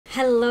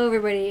Hello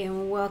everybody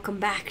and welcome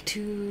back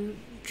to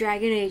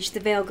Dragon Age the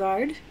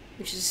Veilguard,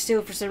 which is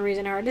still for some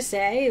reason hard to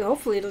say.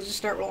 Hopefully it'll just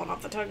start rolling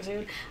off the tongue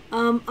soon.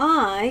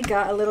 I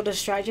got a little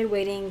distracted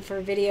waiting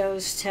for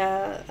videos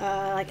to,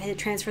 I had to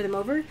transfer them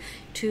over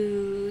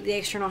to the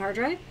external hard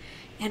drive.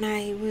 And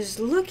I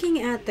was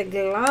looking at the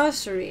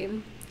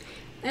glossary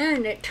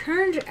and it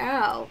turned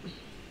out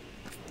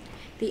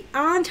the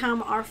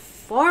Antam are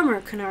former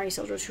Qunari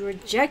soldiers who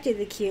rejected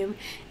the Cume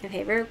in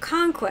favor of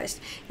conquest.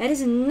 That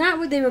is not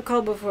what they were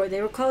called before.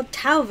 They were called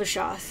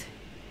Talvashoth.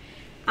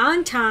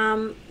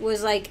 Antam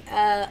was like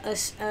a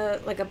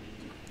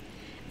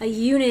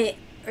unit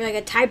or like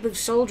a type of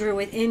soldier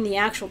within the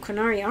actual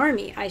Qunari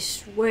army. I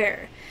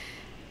swear.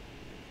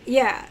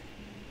 Yeah,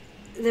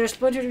 their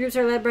splintered groups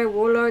are led by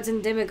warlords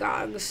and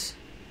demagogues,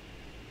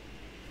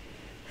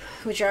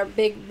 which are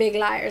big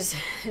liars,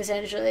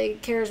 essentially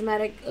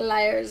charismatic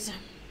liars.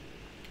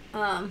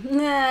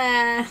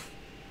 Nah.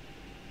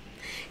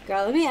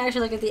 Girl, let me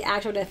actually look at the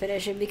actual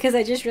definition because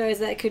I just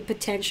realized that could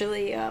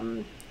potentially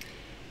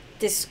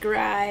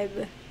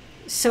describe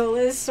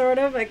Solus, sort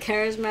of a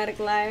charismatic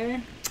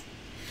liar.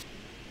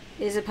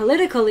 Is a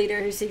political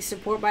leader who seeks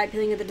support by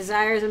appealing to the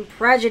desires and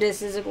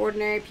prejudices of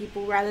ordinary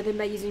people rather than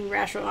by using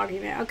rational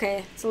argument.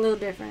 Okay, it's a little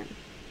different.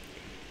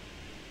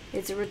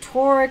 It's a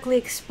rhetorically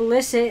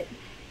explicit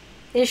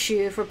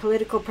issue for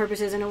political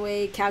purposes in a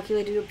way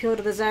calculated to appeal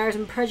to the desires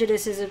and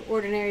prejudices of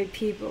ordinary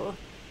people.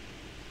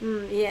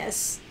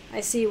 Yes,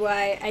 I see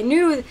why. I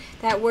knew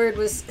that word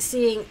was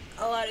seeing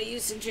a lot of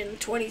usage in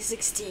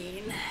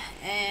 2016,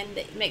 and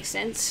it makes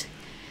sense.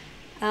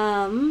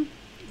 But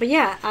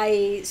yeah,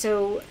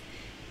 so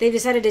they've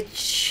decided to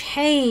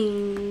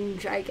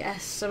change, I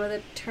guess, some of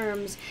the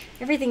terms.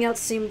 Everything else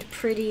seemed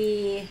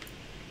pretty,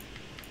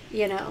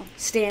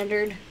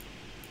 standard.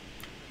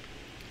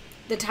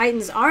 The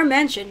Titans are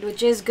mentioned,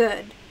 which is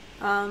good,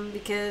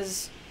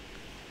 because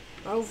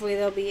hopefully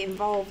they'll be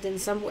involved in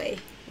some way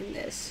in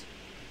this.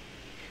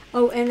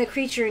 Oh, and the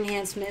creature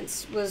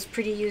enhancements was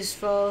pretty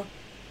useful.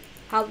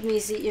 Helped me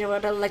see,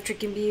 what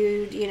electric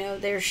imbued,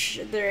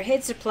 their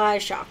hit supply,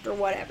 shocked, or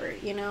whatever,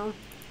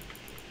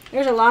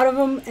 There's a lot of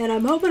them, and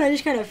I'm hoping I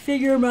just kind of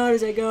figure them out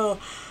as I go,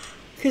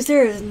 because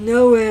there is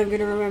no way I'm going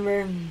to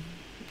remember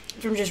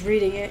from just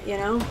reading it,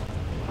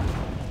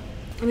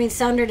 I mean,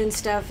 Sundered and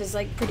stuff is,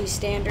 like, pretty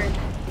standard.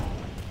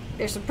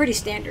 There's some pretty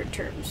standard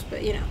terms,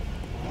 but,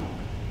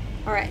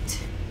 Alright.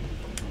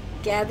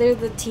 Gather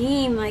the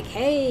team, like,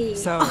 hey.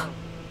 So,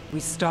 we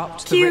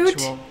stopped the cute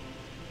ritual.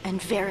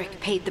 And Varric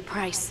paid the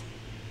price.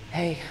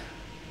 Hey,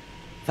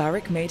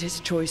 Varric made his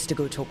choice to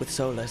go talk with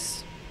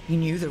Solus. He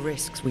knew the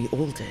risks, we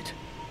all did.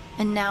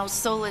 And now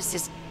Solus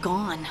is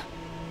gone.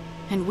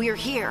 And we're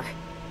here.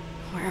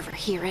 Wherever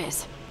here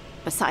is.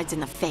 Besides in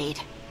the Fade.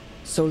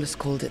 Solus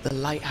called it the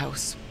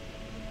Lighthouse.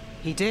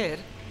 He did?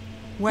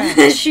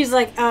 When? She's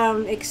like,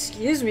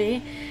 excuse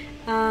me.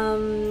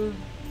 Like,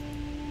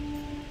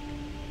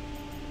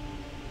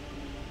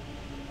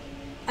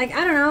 I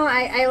don't know,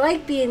 I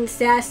like being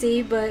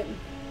sassy, but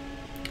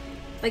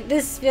like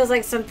this feels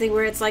like something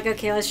where it's like,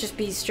 okay, let's just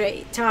be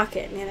straight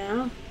talking,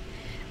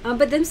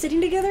 but them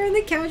sitting together on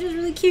the couch is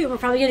really cute. We're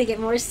probably gonna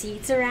get more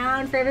seats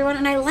around for everyone,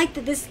 and I like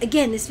that this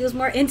feels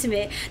more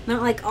intimate,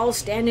 not like all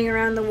standing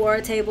around the war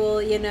table,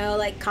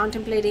 like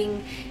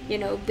contemplating,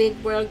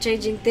 big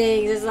world-changing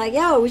things. It's like,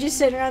 yo, we just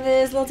sitting around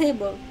this little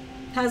table.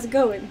 How's it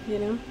going,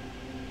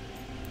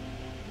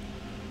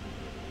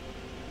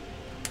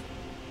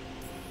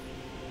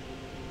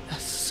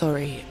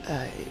 Sorry,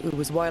 it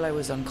was while I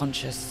was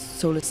unconscious.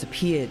 Solus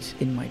appeared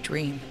in my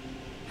dream.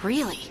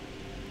 Really?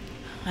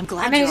 I'm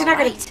glad I mean, you're he's not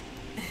gonna- alright.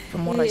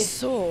 From what I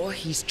saw,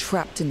 he's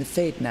trapped in the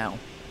Fade now.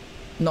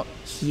 Not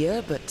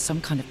here, but some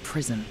kind of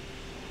prison.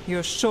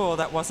 You're sure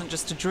that wasn't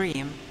just a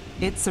dream?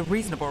 It's a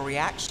reasonable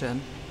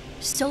reaction.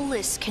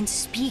 Solus can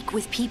speak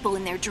with people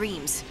in their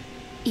dreams.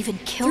 Even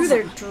kill through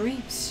their them.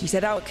 dreams. He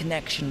said our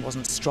connection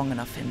wasn't strong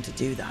enough for him to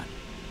do that.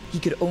 He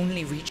could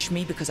only reach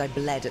me because I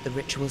bled at the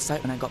ritual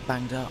site when I got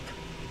banged up.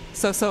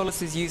 So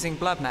Solus is using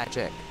blood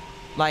magic,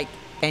 like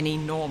any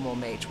normal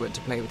mage would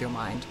to play with your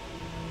mind.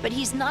 But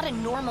he's not a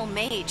normal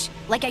mage,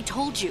 like I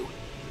told you.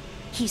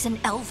 He's an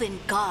elven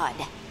god.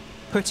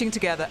 Putting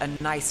together a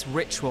nice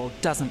ritual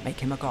doesn't make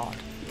him a god.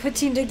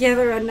 Putting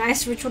together a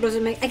nice ritual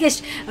doesn't make... I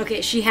guess...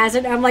 Okay, she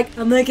hasn't... I'm like,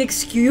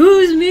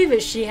 excuse me,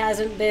 but she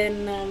hasn't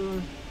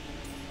been,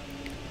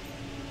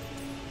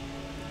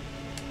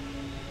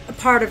 a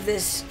part of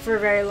this for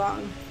very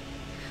long.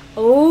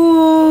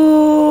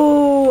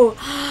 Oh!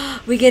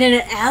 We get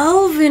an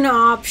elven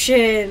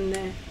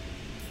option!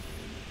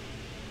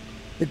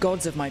 The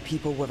gods of my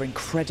people were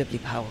incredibly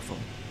powerful.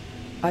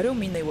 I don't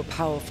mean they were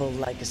powerful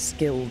like a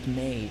skilled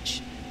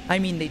mage. I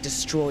mean they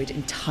destroyed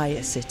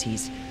entire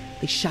cities.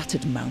 They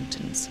shattered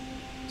mountains.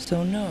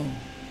 So no,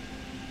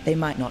 they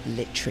might not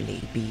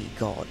literally be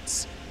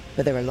gods,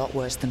 but they're a lot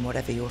worse than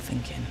whatever you're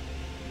thinking.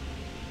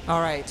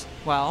 Alright,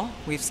 well,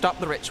 we've stopped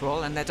the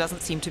ritual and there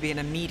doesn't seem to be an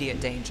immediate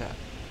danger.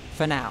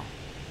 For now.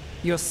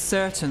 You're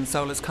certain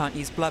Solus can't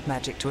use blood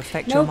magic to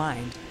affect your Nope.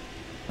 mind?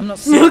 I'm not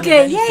certain of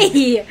Okay, anything.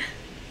 yay!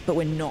 but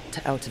we're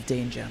not out of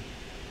danger.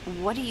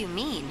 What do you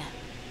mean?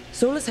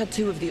 Solus had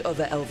 2 of the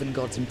other elven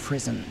gods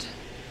imprisoned.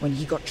 When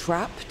he got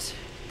trapped,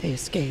 they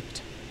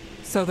escaped.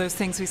 So those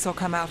things we saw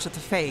come out of the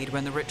Fade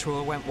when the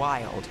ritual went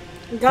wild.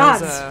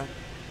 Gods. Those are...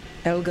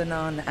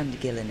 Elganon and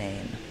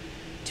Gillinane,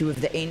 2 of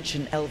the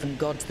ancient elven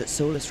gods that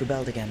Solus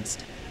rebelled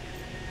against.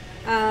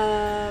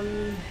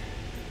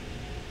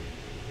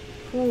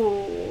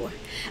 Ooh.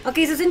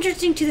 Okay, so it's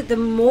interesting too that the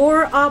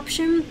more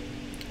option,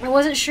 I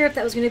wasn't sure if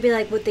that was going to be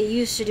like what they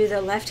used to do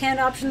the left-hand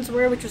options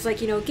were, which was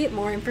like, you know, get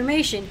more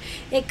information.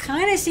 It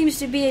kind of seems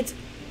to be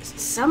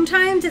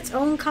sometimes its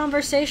own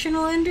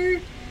conversational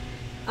ender,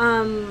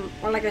 or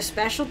like a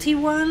specialty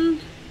one.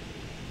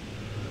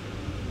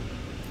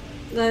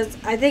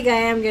 I think I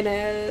am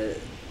gonna.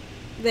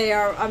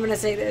 I'm gonna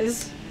say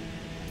this.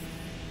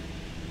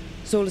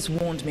 Solus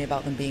warned me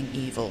about them being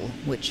evil,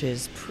 which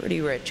is pretty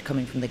rich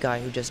coming from the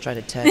guy who just tried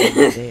to tear down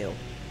the veil.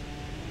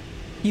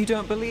 You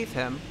don't believe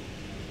him?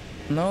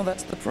 No,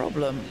 that's the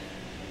problem.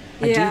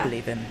 I do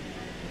believe him.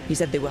 He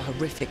said they were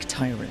horrific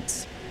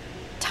tyrants.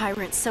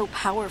 Tyrants so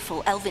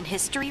powerful, elven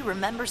history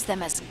remembers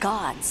them as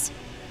gods.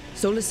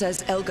 Solus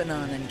says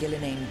Elganon and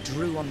Gillinane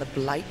drew on the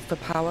blight for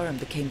power and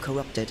became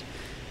corrupted.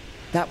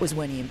 That was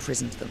when he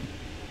imprisoned them.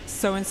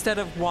 So instead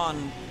of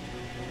one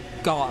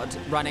god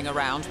running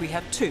around, we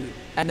have 2.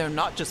 And they're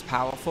not just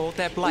powerful,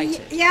 they're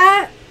blighted.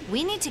 Yeah.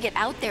 We need to get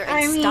out there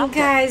and stop them.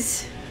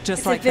 Guys,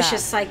 Just it's like a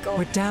vicious that. cycle.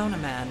 We're down a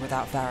man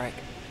without Varric.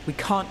 We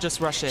can't just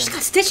rush in. She's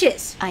got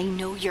stitches. I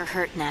know you're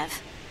hurt,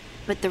 Nev,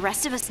 but the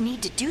rest of us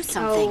need to do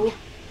something. Oh.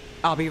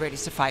 I'll be ready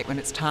to fight when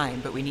it's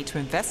time, but we need to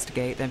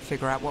investigate, then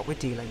figure out what we're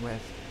dealing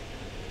with.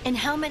 And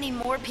how many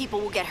more people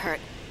will get hurt,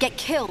 get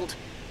killed,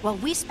 while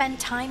we spend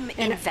time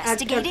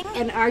investigating?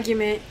 An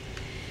argument.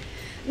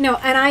 No,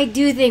 and I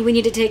do think we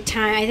need to take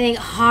time. I think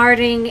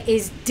Harding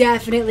is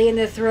definitely in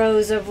the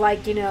throes of,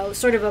 like, you know,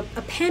 sort of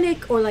a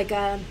panic or like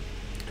a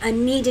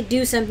need to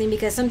do something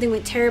because something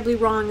went terribly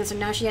wrong, and so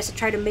now she has to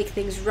try to make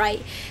things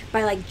right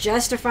by, like,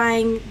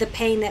 justifying the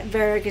pain that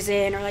Varric is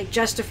in, or, like,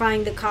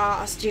 justifying the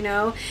cost, you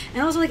know?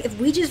 And also, like, if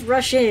we just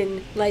rush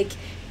in, like,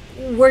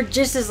 we're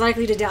just as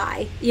likely to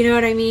die. You know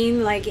what I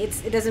mean? Like,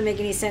 it doesn't make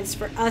any sense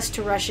for us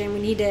to rush in. We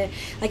need to,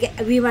 like,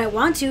 we might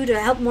want to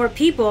help more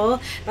people,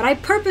 but I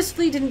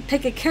purposefully didn't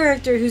pick a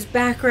character whose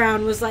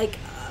background was, like,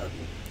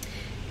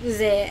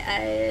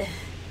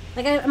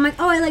 I'm like,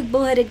 oh, I like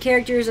bullheaded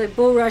characters, like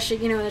bull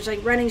rushing, you know, there's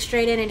like running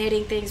straight in and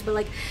hitting things, but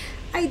like,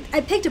 I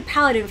picked a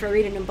paladin for a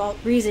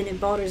reason in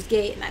Baldur's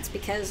Gate, and that's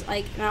because,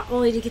 like, not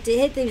only do you get to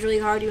hit things really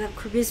hard, you have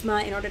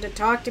charisma in order to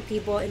talk to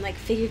people and, like,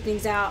 figure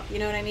things out, you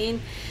know what I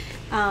mean?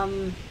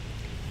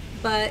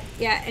 But,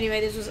 yeah,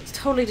 anyway, this was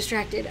totally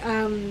distracted.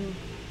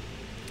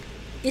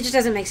 It just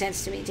doesn't make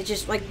sense to me to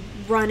just, like,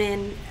 run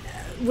in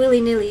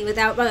willy-nilly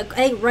without, like,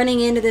 I think running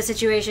into the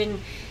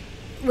situation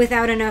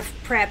without enough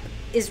prep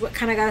is what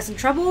kind of got us in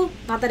trouble.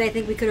 Not that I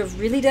think we could have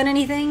really done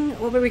anything.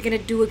 What were we going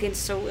to do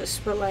against Solus?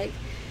 But, like,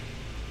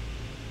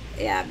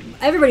 yeah,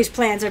 everybody's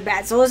plans are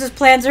bad. Solus's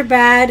plans are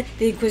bad.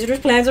 The Inquisitors'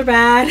 plans are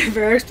bad.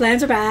 Varric's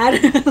plans are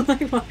bad.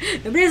 Like, well,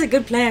 nobody has a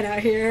good plan out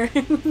here.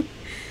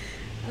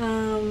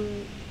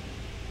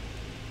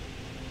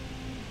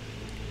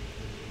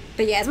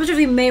 But yeah, as much as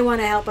we may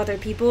want to help other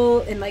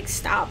people and, like,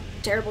 stop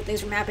terrible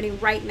things from happening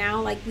right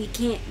now, like, we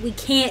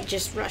can't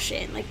just rush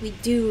in. Like, we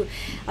do,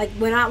 like,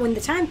 when the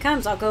time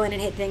comes, I'll go in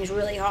and hit things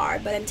really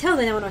hard. But until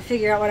then, I want to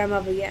figure out what I'm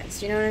up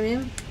against. You know what I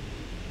mean?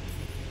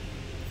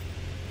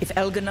 If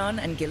Elganon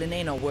and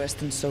Gillinane are worse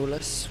than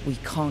Solus, we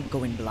can't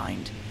go in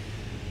blind.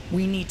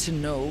 We need to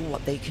know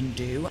what they can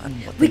do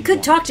and what we they could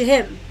want. talk to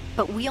him.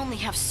 But we only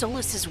have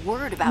Solus's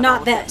word about Not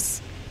all them. of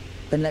this.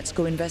 Then let's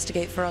go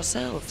investigate for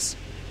ourselves.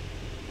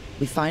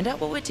 We find out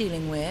what we're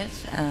dealing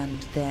with,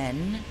 and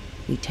then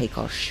we take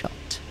our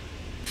shot.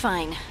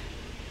 Fine.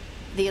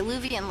 The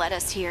Illuvian led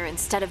us here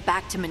instead of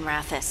back to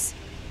Minrathous.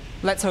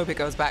 Let's hope it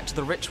goes back to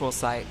the ritual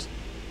site.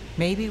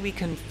 Maybe we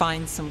can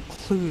find some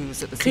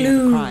clues at the scene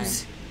of the crime.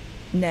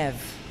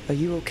 Nev, are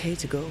you okay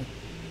to go?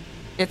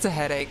 It's a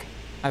headache.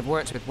 I've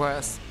worked with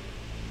worse.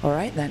 All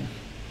right, then.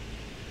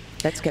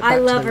 Let's get back I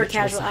to love the her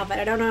ritual casual site. outfit.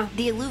 I don't know.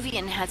 The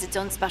Illuvian has its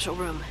own special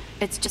room.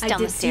 It's just I down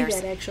did the stairs.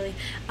 see that, actually.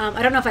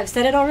 I don't know if I've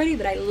said it already,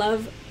 but I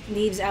love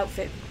Neve's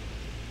outfit.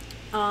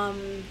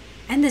 And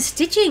the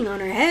stitching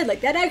on her head,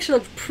 like, that actually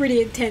looks pretty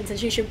intense, and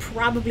she should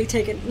probably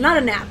take not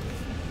a nap.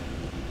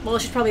 Well,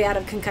 she's probably out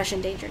of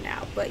concussion danger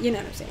now, but you know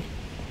what I'm saying.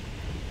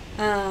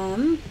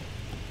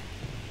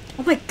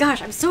 Oh my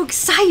gosh, I'm so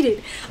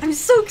excited! I'm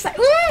so excited!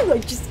 Ooh, I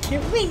just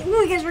can't wait! Oh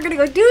my gosh, we're gonna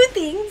go do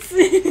things!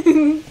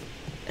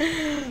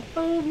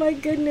 Oh my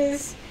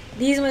goodness.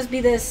 These must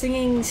be the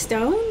singing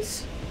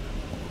stones?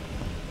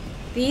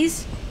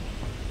 These?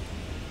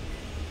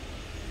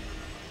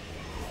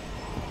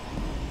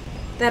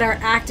 That are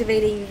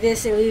activating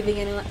this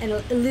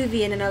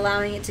Illuvian and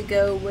allowing it to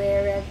go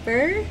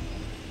wherever.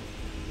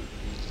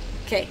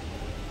 Okay.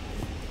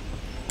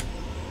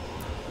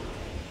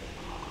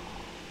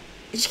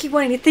 I just keep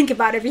wanting to think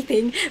about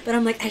everything, but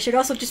I'm like, I should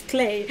also just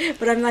play.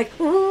 But I'm like,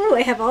 ooh,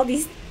 I have all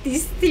these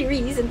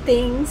theories and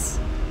things.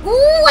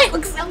 Ooh, it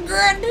looks so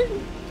good!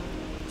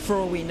 For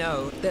all we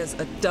know, there's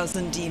a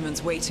dozen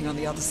demons waiting on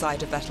the other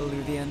side of that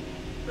alluvion.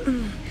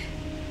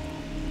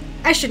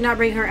 I should not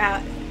bring her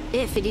out.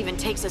 If it even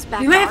takes us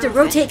back We might have to Arlathan.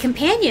 rotate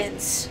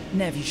companions.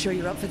 Nev, you sure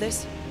you're up for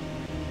this?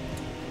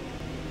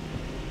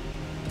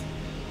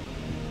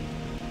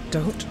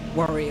 Don't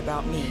worry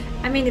about me.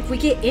 I mean, if we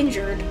get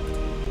injured.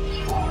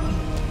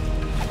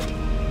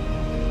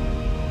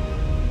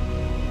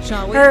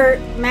 Shall we? Her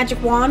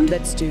magic wand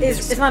Let's do is,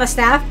 this. it's not a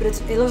staff, but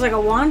it looks like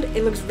a wand.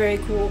 It looks very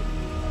cool.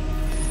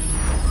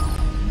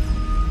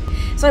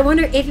 So I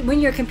wonder if when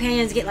your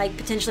companions get like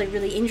potentially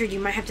really injured, you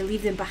might have to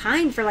leave them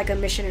behind for like a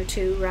mission or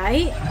two,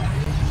 right?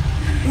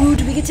 Ooh,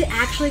 do we get to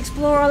actually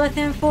explore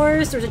Arlathan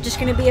Forest, or is it just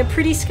going to be a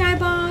pretty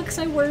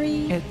skybox? I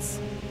worry. It's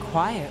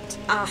quiet.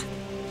 Ah,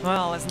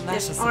 Well, isn't that a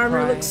this surprise?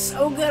 armor looks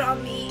so good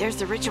on me. There's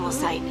the ritual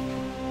site.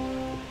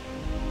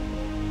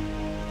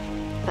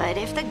 But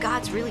if the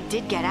gods really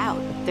did get out,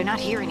 they're not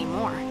here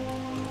anymore.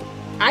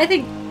 I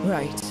think.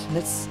 Right,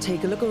 let's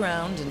take a look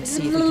around and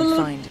see if we can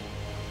find it.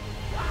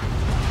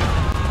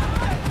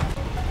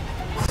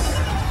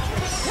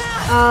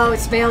 Oh,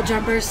 it's veil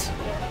jumpers.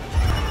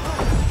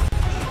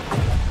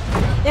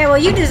 Yeah, well,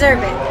 you deserve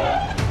it.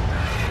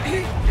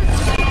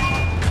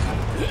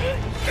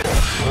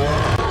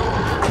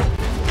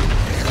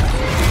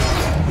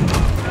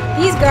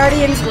 These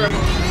guardians were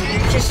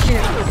just, you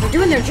know, they're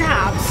doing their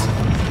jobs.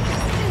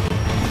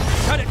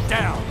 Cut it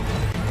down!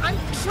 I'm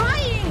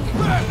trying!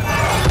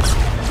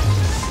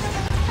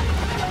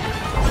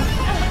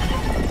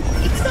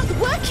 It's not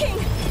working!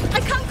 I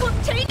can't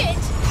contain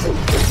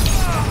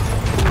it!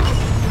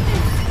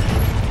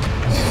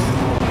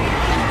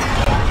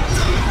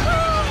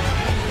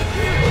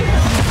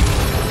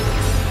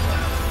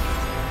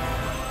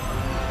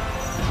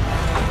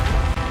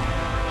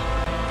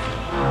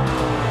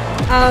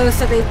 Oh,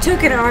 so they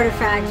took an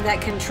artifact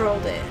that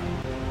controlled it.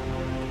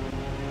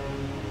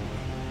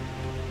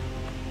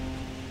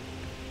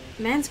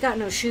 Man's got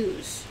no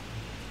shoes.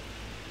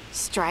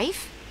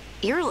 Strife?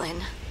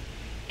 Irlin?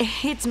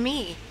 It's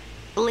me,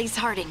 Lace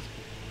Harding.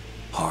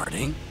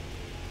 Harding?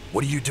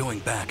 What are you doing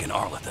back in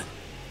Arlathan?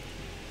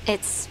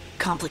 It's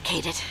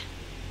complicated.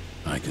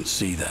 I can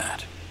see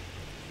that.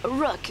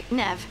 Rook,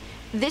 Nev,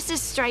 this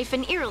is Strife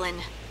and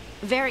Irlin.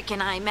 Varric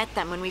and I met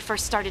them when we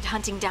first started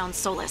hunting down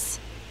Solus.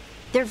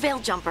 They're veil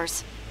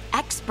jumpers,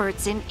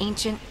 experts in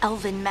ancient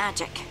elven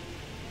magic.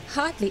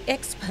 Hardly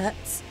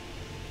experts.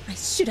 I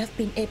should have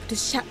been able to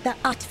shut that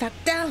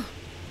artifact down.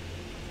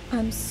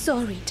 I'm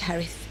sorry,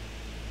 Tarith.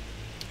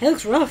 It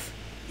looks rough.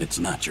 It's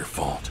not your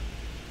fault.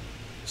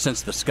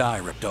 Since the sky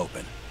ripped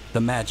open, the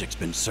magic's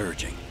been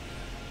surging.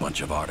 Bunch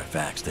of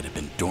artifacts that had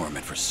been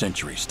dormant for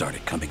centuries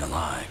started coming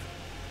alive.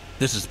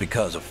 This is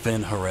because of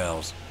Finn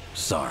Harel's,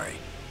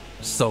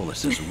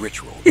 Solus's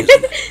ritual,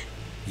 isn't it?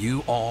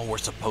 You all were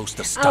supposed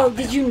to stop him.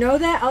 Did you know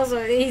that?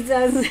 Also, he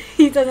sounds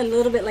a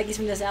little bit like he's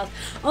from the south.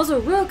 Also,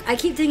 Rook, I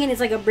keep thinking it's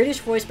like a British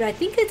voice, but I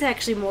think it's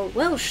actually more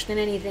Welsh than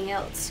anything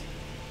else.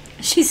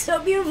 She's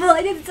so beautiful.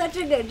 I did such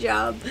a good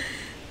job.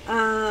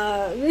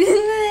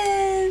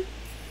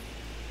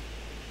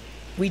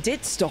 We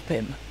did stop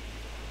him.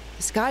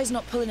 The sky's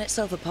not pulling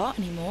itself apart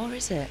anymore,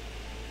 is it?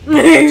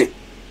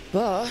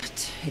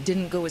 But it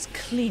didn't go as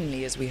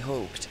cleanly as we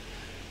hoped.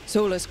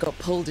 Solus got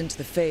pulled into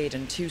the Fade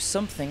and two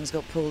somethings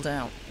got pulled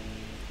out.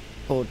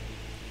 Or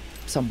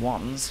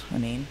someones, I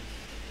mean.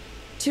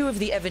 Two of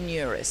the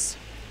Evanuris,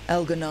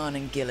 Elganon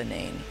and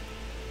Gillinane.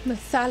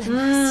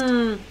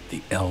 Mathalanast.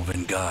 The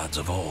elven gods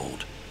of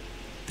old.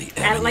 The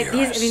I like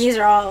these. I Evanuris. mean, these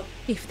are all.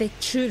 If they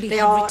truly They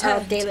have all are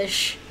returned.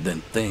 Dalish.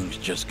 Then things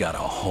just got a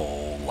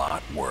whole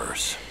lot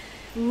worse.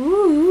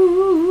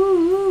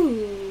 Ooh.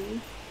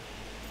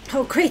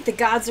 Oh, great! The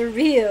gods are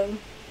real.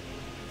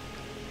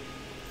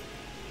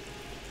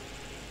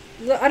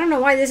 I don't know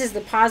why this is the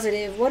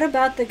positive. What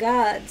about the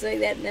gods? Like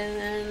that?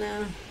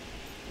 No.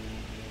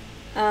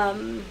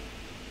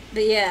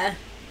 But yeah.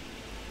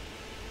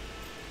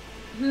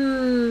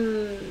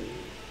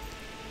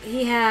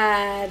 He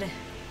had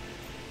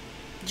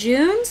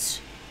Junes,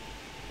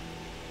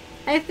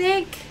 I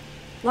think.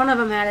 One of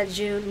them had a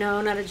June.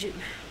 No, not a June.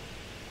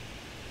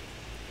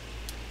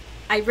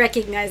 I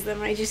recognize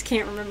them. I just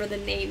can't remember the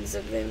names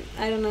of them.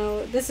 I don't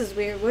know. This is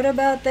weird. What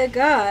about the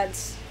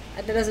gods?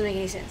 That doesn't make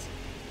any sense.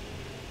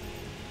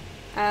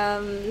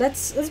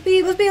 Let's be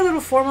a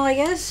little formal, I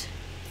guess.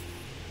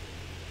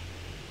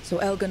 So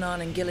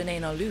Elganon and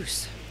Gillinane are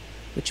loose.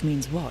 Which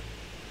means what?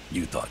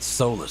 You thought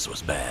Solus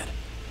was bad.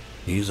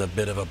 He's a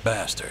bit of a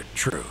bastard,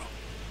 true.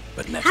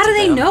 But next How do to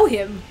they them, know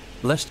him?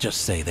 let's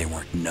just say they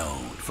weren't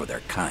known for their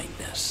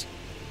kindness.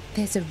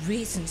 There's a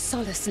reason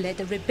Solus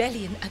led a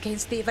rebellion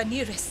against the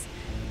Evanuris,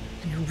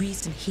 and a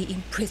reason he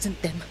imprisoned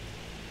them.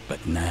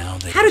 But now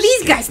they How do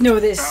these guys know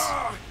this?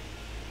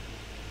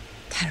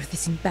 Tarith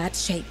is in bad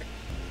shape.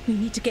 We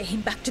need to get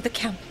him back to the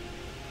camp.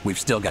 We've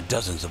still got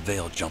dozens of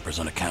veil jumpers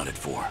unaccounted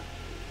for.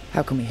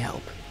 How can we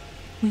help?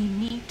 We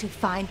need to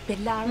find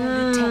Bellara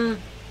Lieutenant.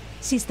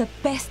 She's the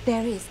best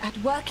there is at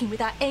working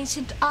with our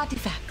ancient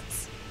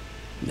artifacts.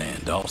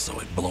 And also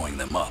at blowing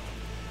them up.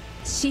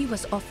 She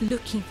was off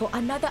looking for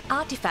another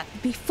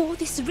artifact before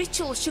this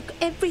ritual shook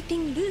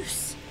everything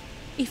loose.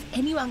 If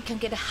anyone can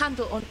get a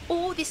handle on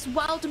all this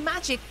wild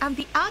magic and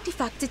the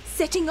artifact it's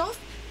setting off,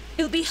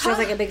 it'll be her. Sounds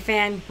like a big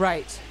fan.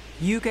 Right.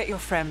 You get your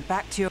friend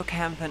back to your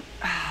camp and...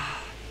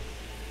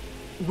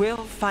 we'll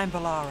find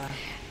Bellara.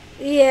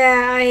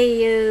 Yeah,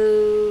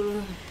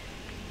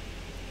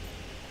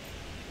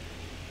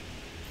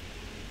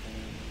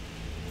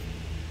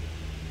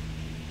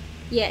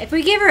 yeah, if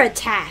we give her a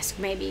task,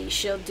 maybe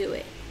she'll do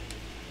it.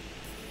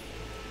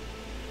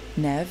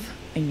 Nev,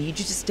 I need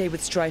you to stay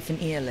with Strife and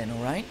Eolin,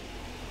 alright?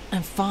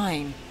 I'm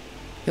fine.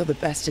 You're the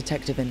best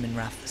detective in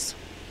Minrathous.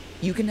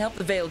 You can help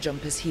the Veil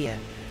Jumpers here.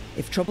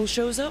 If trouble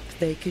shows up,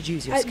 they could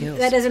use your skills.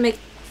 That doesn't make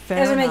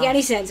Fair enough.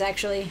 any sense,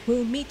 actually.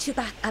 We'll meet you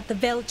back at the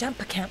Veil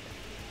Jumper camp.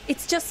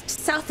 It's just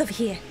south of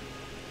here.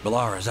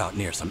 Bellara's out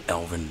near some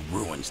elven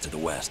ruins to the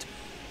west.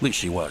 At least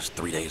she was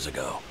 3 days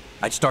ago.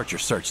 I'd start your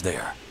search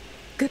there.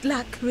 Good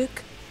luck,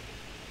 Rook.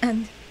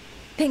 And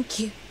thank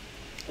you.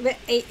 But,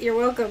 hey, you're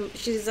welcome.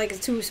 She's like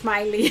too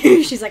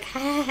smiley. She's like,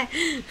 ha.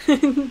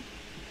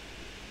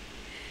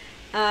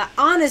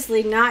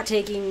 Honestly, not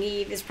taking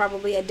Eve is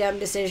probably a dumb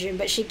decision,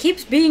 but she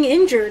keeps being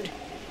injured.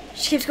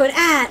 She keeps going,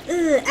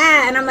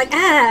 and I'm like,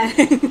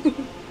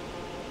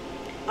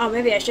 Oh,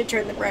 maybe I should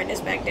turn the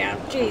brightness back down.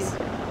 Jeez.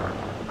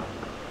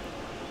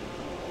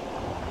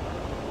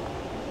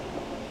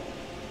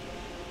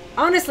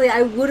 Honestly,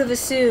 I would have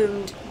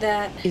assumed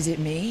that... Is it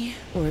me?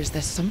 Or is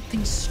there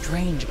something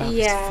strange about this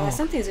Yeah, fog?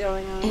 something's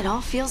going on. It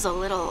all feels a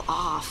little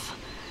off.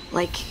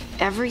 Like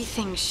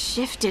everything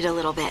shifted a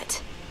little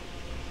bit.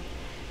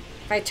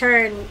 If I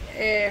turn,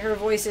 her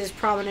voice is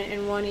prominent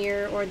in one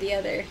ear or the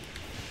other.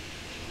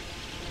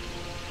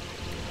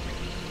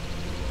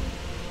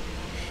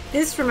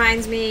 This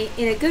reminds me,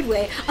 in a good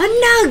way, a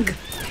nug!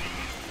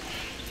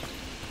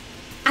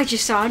 I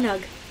just saw a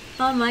nug.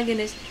 Oh my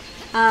goodness.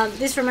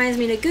 This reminds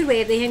me in a good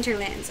way of the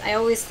Hinterlands. I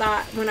always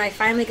thought when I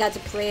finally got to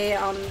play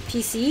on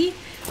PC,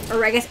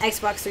 or I guess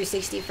Xbox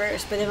 360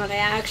 first, but then when I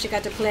actually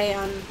got to play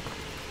on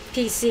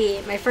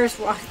PC, my first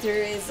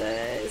walkthrough is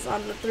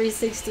on the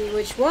 360,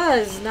 which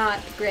was not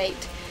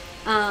great.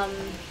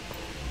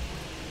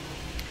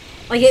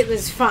 Like, it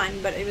was fun,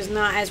 but it was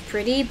not as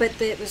pretty,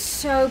 but it was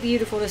so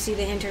beautiful to see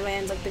the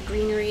Hinterlands, like the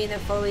greenery and the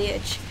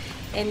foliage,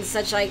 and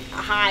such like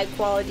high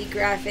quality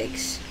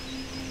graphics.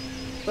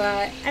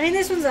 But I mean,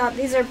 this one's up.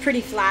 These are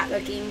pretty flat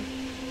looking,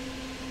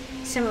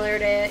 similar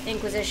to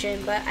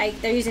Inquisition, but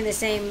they're using the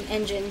same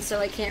engine, so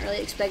I can't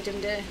really expect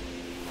them to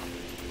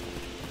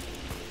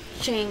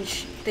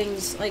change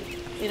things like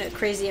in a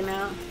crazy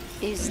amount.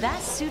 Is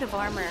that suit of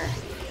armor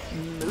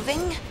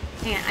moving?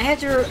 Hang on, I have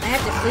to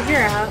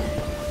figure out.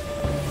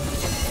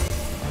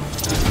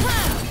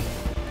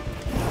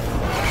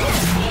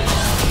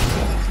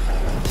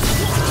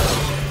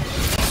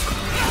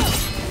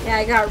 Yeah,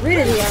 I got rid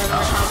of the armor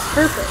on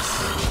purpose.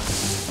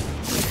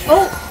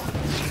 Oh!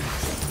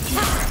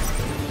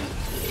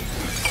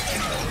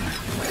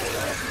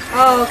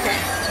 Oh, okay.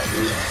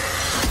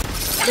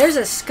 There's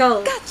a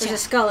skull. Gotcha. There's a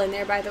skull in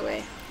there, by the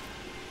way.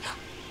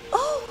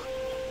 Oh,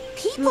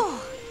 people.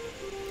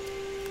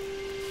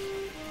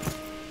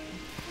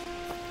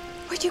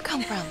 Where'd you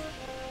come from?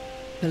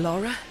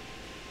 Bellara?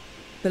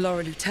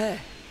 Bellara Luther.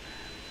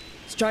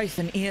 Strife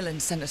and Eolin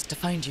sent us to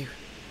find you.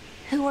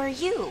 Who are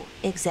you,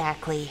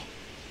 exactly?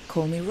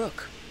 Call me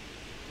Rook.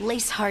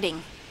 Lace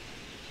Harding.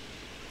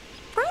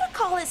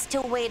 Protocol is to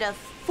wait a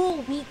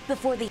full week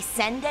before they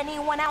send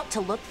anyone out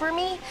to look for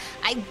me.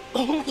 I've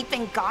only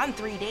been gone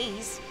 3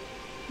 days.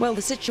 Well,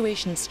 the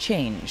situation's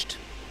changed.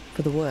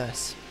 For the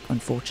worse,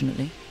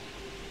 unfortunately.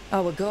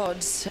 Our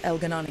gods,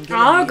 Elganon and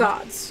Gillian, Our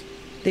gods.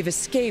 they've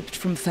escaped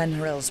from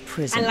Fenrirel's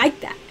prison. I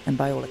like that. And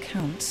by all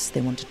accounts,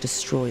 they want to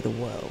destroy the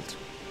world.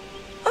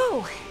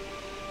 Oh,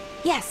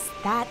 yes,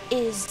 that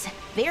is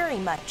very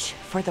much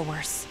for the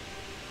worse.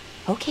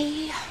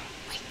 Okay,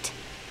 wait.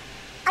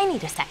 I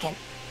need a second.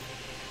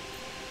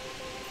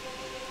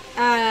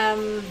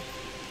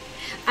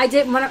 I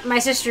did. My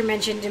sister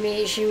mentioned to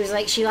me, she was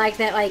like, she liked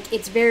that, like,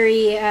 it's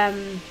very,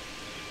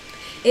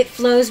 it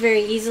flows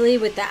very easily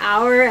with the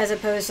hour, as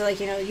opposed to, like,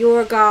 you know,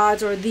 your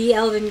gods or the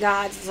elven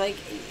gods. It's like,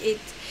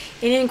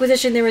 in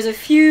Inquisition, there was a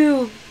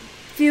few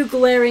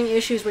glaring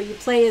issues where you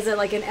play as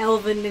like an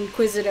elven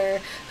inquisitor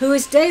who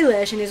is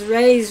Dalish and is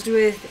raised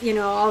with, you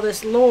know, all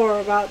this lore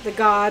about the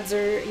gods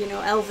or, you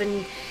know,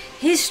 elven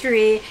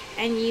history,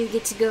 and you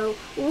get to go,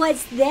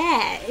 what's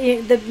that?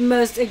 The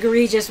most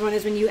egregious one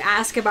is when you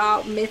ask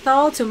about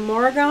Mythal to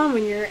Morrigan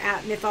when you're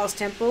at Mythal's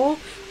temple,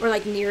 or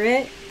like near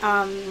it,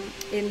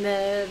 in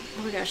the,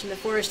 oh my gosh, in the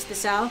forest to the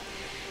south.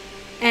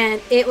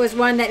 And it was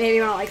one that made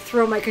me want to, like,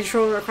 throw my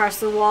controller across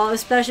the wall,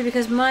 especially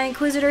because my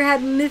Inquisitor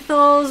had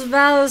Mythal's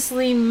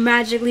Vallously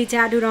magically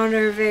tattooed onto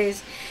her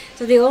face.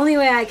 So the only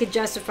way I could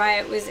justify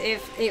it was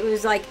if it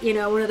was like, you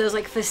know, one of those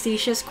like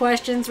facetious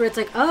questions where it's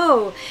like,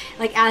 oh,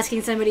 like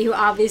asking somebody who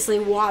obviously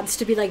wants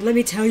to be like, let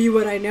me tell you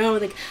what I know.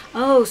 Like,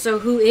 oh, so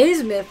who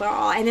is Mythical?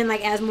 And then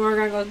like as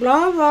Morgan goes,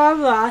 blah, blah,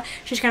 blah,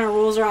 she just kind of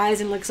rolls her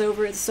eyes and looks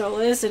over at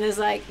Solus and is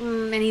like,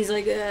 and he's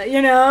like,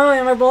 you know,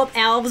 and we're both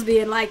elves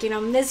being like, you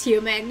know, this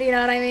human, you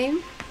know what I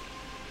mean?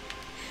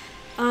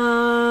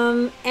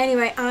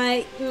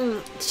 Anyway,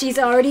 she's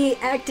already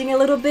acting a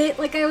little bit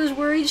like I was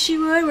worried she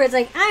would, where it's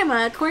like, I'm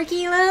a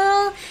quirky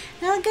little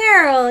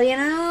girl, you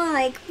know,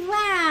 like,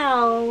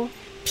 wow,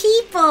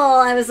 people.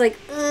 I was like,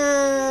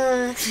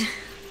 ugh.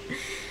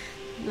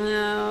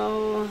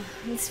 No,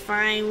 it's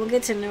fine, we'll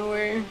get to know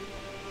her.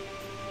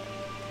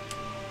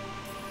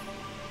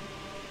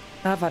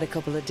 I've had a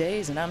couple of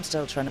days and I'm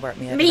still trying to work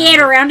me head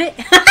around it.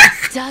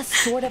 Does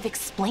sort of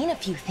explain a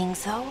few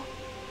things, though.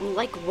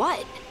 Like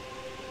what?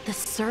 The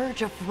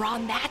surge of raw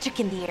magic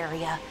in the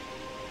area.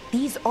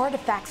 These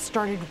artifacts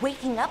started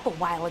waking up a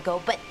while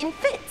ago, but in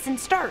fits and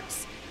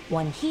starts.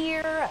 One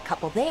here, a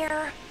couple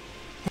there.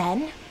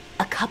 Then,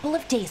 a couple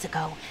of days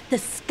ago, the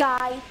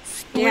sky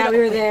split Yeah, we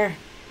were open. there.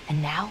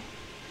 And now,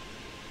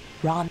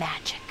 raw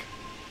magic.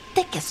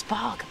 Thick as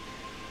fog.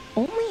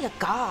 Only a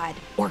god,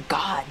 or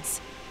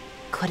gods,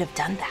 could have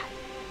done that.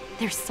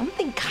 There's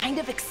something kind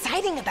of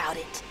exciting about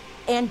it.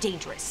 And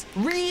dangerous.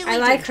 Really I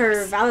like dangerous.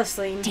 her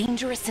Valasline.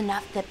 Dangerous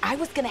enough that I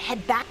was gonna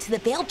head back to the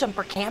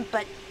Veilguard camp,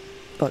 but...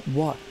 But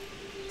what?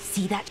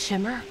 See that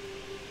shimmer?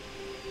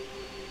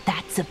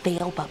 That's a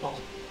veil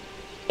bubble.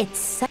 It's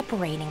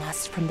separating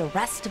us from the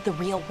rest of the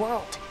real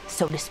world,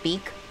 so to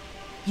speak.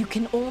 You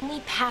can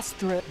only pass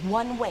through it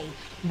one way.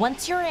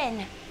 Once you're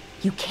in,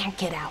 you can't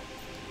get out.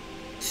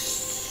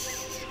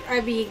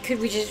 I mean, could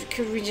we just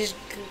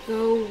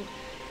go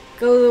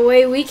the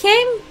way we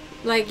came?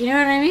 Like, you know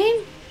what I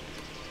mean?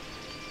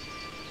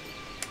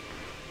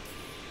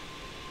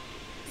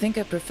 I think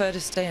I prefer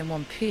to stay in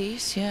one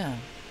piece, yeah.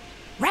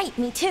 Right,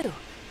 me too.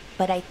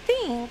 But I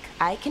think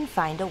I can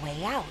find a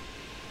way out.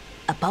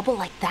 A bubble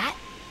like that?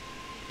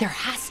 There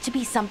has to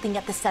be something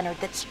at the center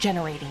that's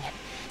generating it.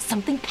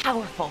 Something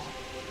powerful.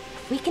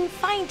 If we can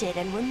find it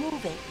and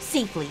remove it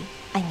safely,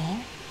 I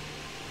mean,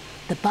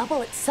 the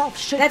bubble itself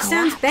should That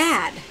collapse. sounds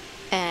bad.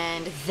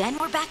 And then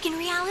we're back in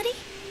reality?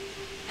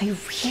 I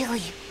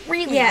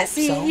really Yeah, hope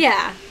see, so.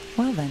 yeah.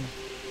 Well then,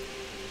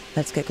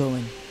 let's get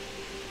going.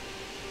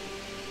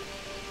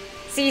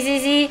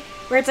 See,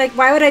 where it's like,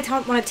 why would I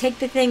want to take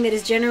the thing that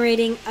is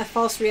generating a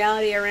false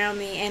reality around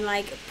me and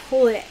like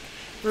pull it,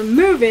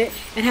 remove it,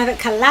 and have it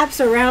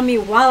collapse around me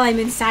while I'm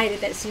inside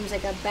it? That seems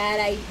like a bad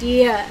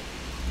idea.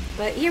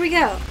 But here we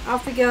go.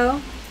 Off we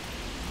go.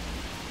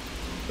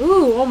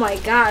 Ooh, oh my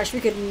gosh, we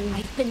could...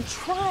 I've been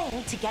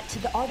trying to get to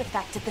the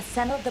artifact at the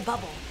center of the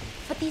bubble,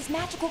 but these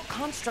magical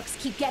constructs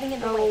keep getting in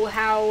the way. Oh,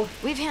 how...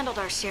 We've handled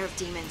our share of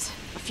demons.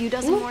 A few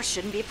dozen more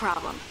shouldn't be a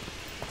problem.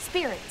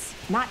 Spirits,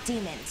 not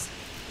demons.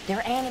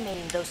 They're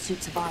animating those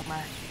suits of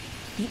armor.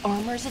 The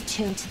armor's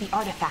attuned to the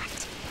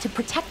artifact to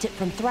protect it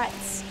from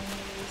threats.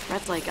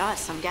 Threats like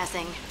us, I'm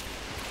guessing.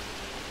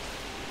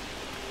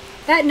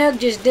 That nug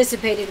just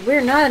dissipated. We're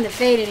not in the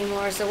Fade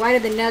anymore, so why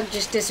did the nug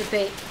just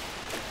dissipate?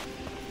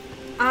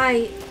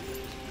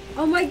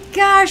 Oh my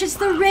gosh, it's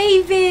the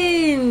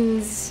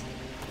ravens!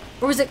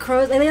 Or was it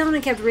crows? They only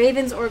kept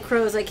ravens or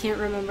crows, I can't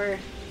remember.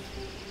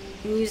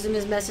 And used them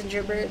as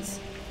messenger birds.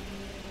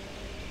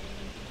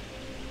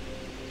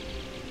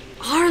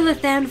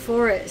 Arlathan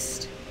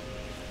Forest.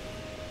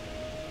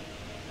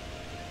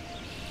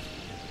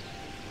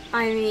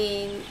 I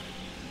mean,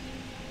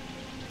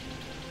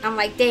 I'm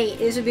like, dang,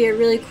 this would be a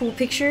really cool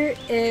picture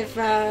if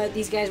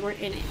these guys weren't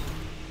in it.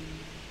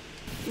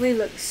 We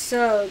look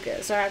so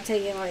good. Sorry, I'm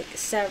taking like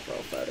several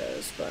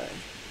photos, but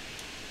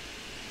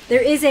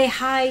there is a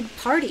hide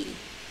party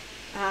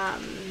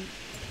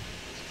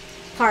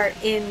part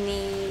in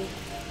the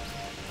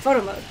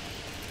photo mode,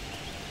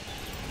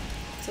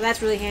 so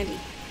that's really handy.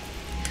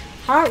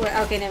 Hardwood.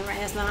 Okay, never mind.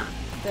 That's not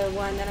the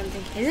one that I'm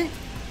thinking. Is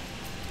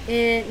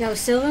it? No,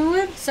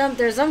 Sylvanwood.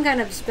 There's some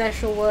kind of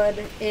special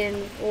wood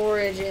in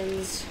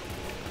Origins.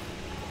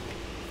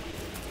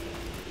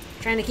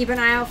 Trying to keep an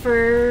eye out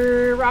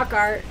for rock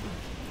art.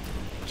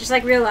 Just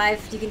like real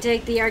life, you can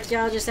take the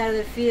archaeologist out of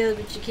the field,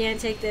 but you can't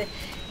take the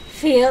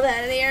field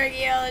out of the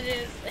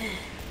archaeologist.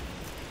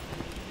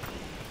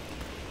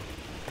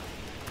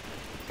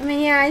 I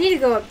mean, yeah, I need to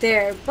go up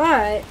there,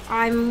 but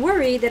I'm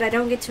worried that I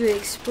don't get to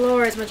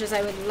explore as much as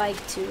I would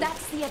like to.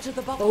 That's the edge of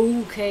the bubble.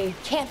 Okay.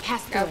 Can't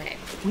pass through Okay. it.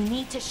 We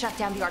need to shut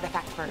down the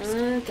artifact first.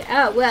 Okay.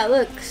 Oh, well,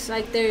 looks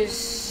like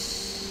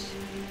there's...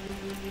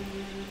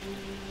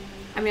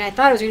 I mean, I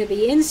thought it was going to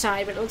be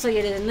inside, but it looks like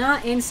it is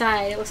not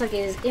inside. It looks like it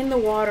is in the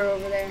water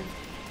over there.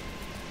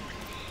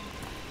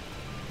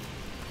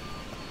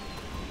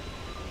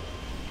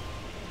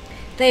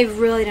 They've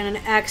really done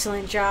an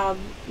excellent job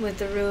with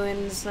the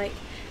ruins. Like,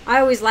 I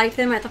always liked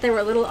them. I thought they were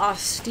a little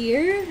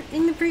austere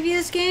in the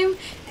previous game,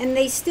 and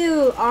they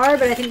still are,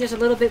 but I think there's a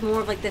little bit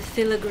more of like the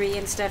filigree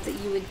and stuff that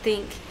you would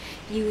think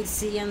you would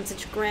see on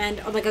such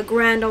grand, or like a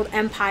grand old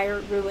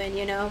empire ruin,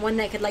 you know, one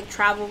that could like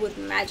travel with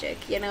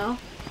magic, you know.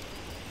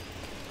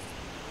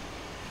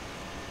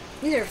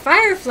 These are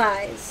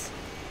fireflies.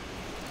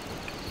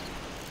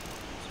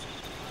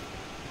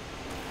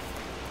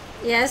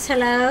 Yes,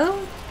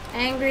 hello?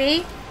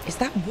 Angry? Is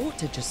that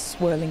water just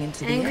swirling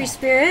into the Angry air?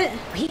 spirit?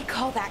 We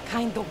call that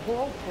kind the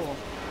whirlpool.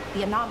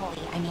 The anomaly,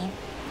 I mean.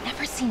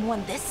 Never seen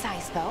one this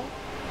size, though.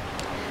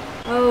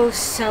 Oh,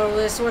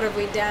 Solus, what have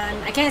we done?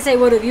 I can't say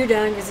what have you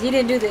done, because he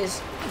didn't do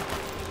this.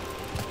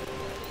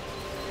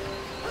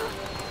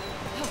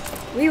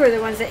 We were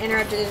the ones that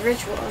interrupted his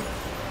ritual.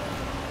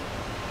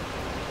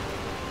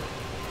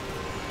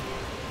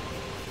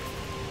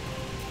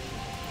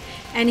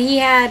 And he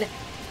had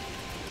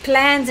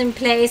plans in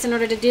place in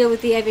order to deal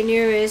with the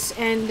Evinuris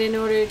and in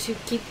order to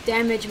keep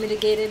damage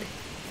mitigated.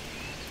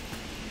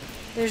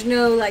 There's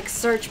no like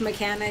search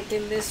mechanic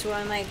in this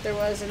one like there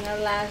was in the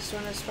last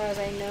one as far as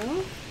I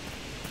know.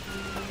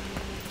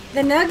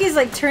 The Nug is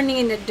like turning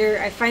into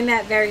dirt. I find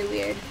that very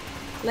weird.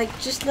 Like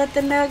just let the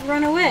Nug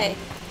run away.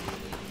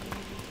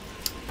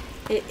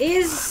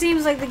 It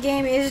seems like the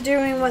game is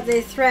doing what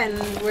they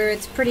threatened, where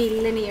it's pretty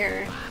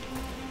linear.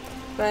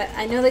 But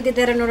I know they did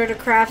that in order to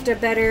craft a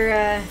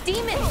better,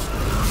 Demons!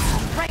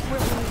 Right where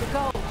we need to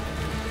go.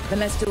 Then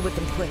let's deal with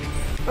them quick.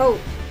 Oh!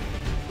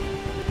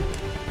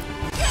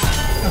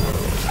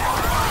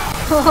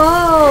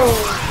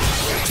 Oh!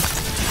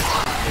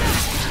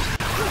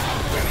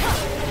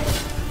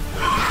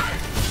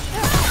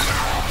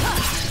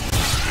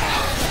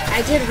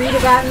 I did read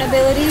about an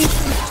ability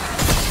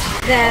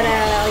that,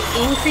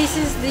 like,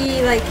 increases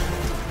the, like,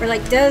 or,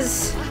 like,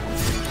 does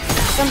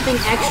something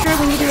extra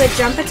when you do a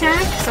jump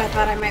attack, so I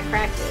thought I might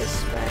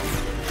practice, but...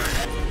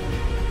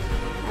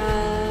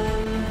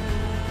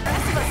 The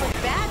rest of us look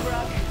bad,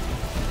 Rook.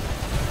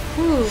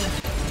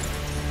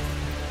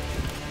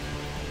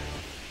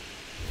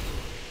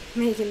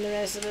 Whew. Making the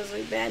rest of us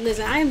look bad.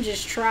 Listen, I'm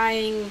just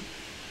trying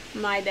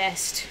my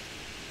best.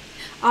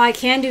 Oh, I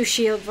can do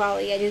shield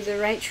volley. I do the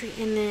right tree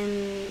and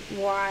then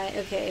Y.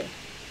 Okay.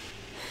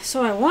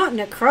 So I want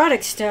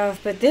necrotic stuff,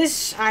 but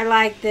this, I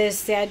like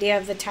this, the idea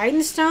of the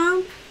Titan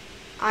Stomp.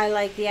 I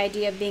like the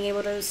idea of being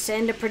able to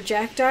send a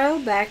projectile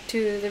back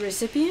to the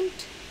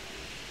recipient.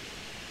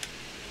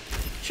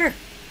 Sure.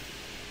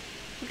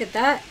 Look at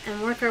that,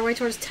 and work our way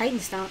towards Titan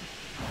Stomp.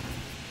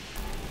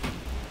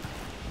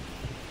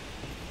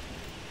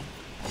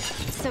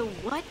 So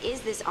what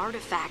is this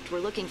artifact we're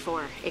looking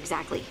for,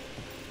 exactly?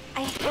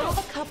 I have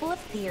a couple of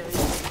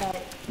theories,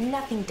 but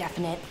nothing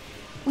definite.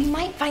 We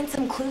might find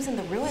some clues in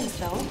the ruins,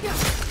 though.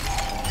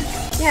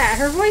 Yeah,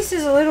 her voice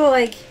is a little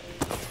like...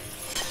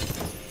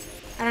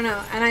 I don't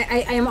know, and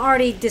I am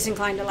already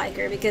disinclined to like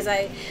her because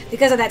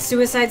of that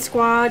Suicide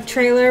Squad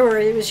trailer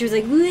where she was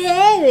like,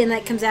 whoa, and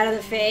that comes out of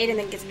the fade and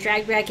then gets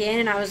dragged back in,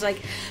 and I was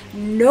like,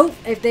 nope,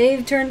 if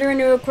they've turned her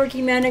into a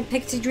quirky manic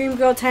pixie dream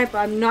girl type,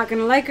 I'm not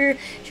gonna like her.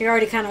 She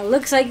already kind of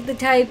looks like the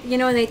type, you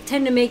know, and they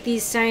tend to make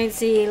these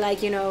sciencey,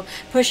 like, you know,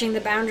 pushing the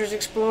boundaries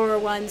explorer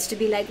ones to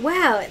be like,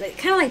 wow, like,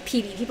 kind of like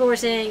PB. People were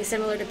saying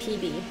similar to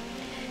PB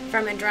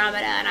from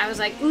Andromeda, and I was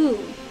like, ooh.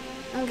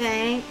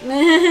 Okay,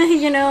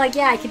 you know, like,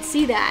 yeah, I could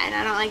see that, and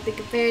I don't like the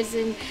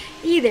comparison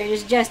either. It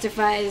just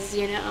justifies,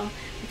 you know,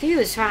 he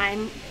was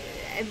fine,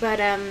 but,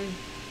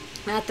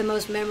 not the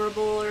most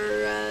memorable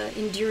or,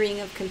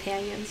 enduring of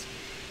companions.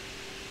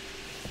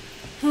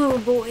 Oh,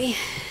 boy.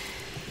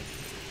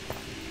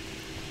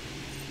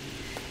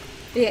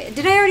 But yeah,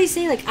 did I already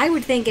say, like, I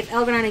would think if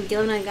Elgar'nan and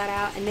Gillinan got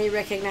out and they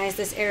recognized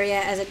this area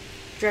as a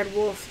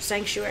Dreadwolf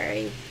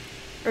sanctuary,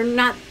 or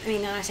not, I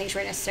mean, not a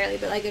sanctuary necessarily,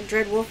 but like a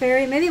Dreadwolf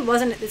area. Maybe it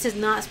wasn't, this is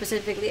not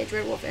specifically a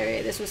Dreadwolf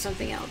area, this was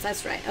something else.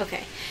 That's right,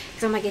 okay.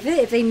 Because I'm like,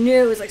 if they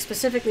knew it was like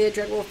specifically a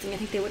Dreadwolf thing, I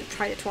think they would have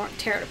tried to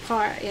tear it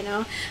apart, you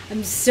know?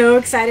 I'm so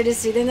excited to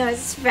see them, though,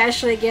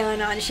 especially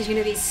Gillinan. She's going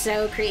to be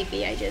so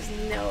creepy, I just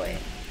know it.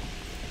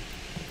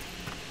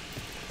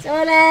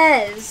 So it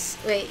is.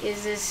 Wait,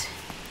 is this...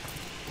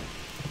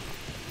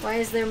 Why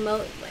is there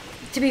like,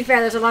 to be fair,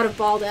 there's a lot of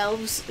bald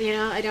elves, you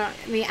know? I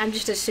mean, I'm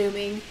just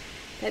assuming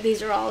that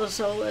these are all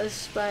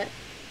soulless, but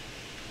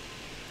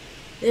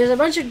there's a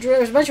bunch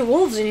of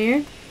wolves in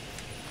here.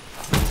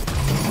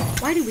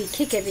 Why do we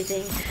kick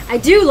everything? I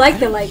do like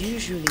the like. I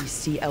usually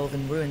see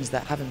elven ruins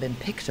that haven't been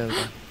picked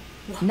over.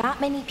 Not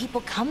many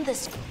people come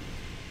this.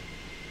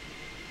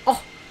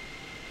 Oh.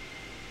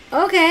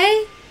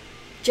 Okay.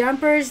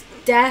 Jumpers,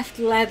 deft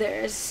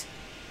leathers.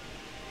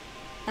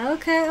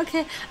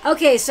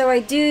 Okay, so I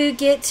do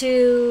get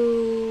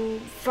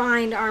to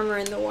find armor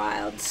in the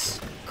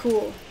wilds.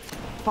 Cool.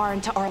 Far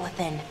into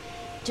Arlathan.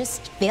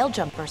 Just veil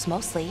jumpers,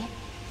 mostly.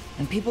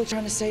 And people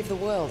trying to save the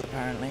world,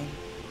 apparently.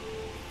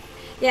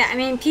 Yeah, I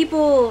mean,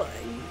 people...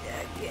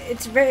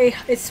 It's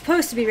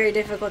supposed to be very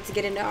difficult to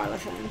get into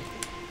Arlathan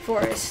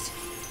Forest.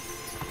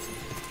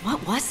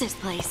 What was this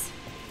place?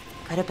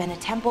 Could have been a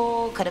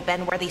temple, could have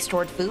been where they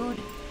stored food.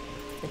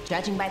 But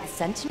judging by the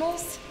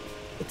sentinels,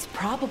 it's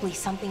probably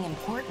something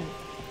important.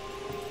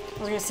 I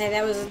was gonna say,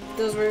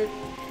 those were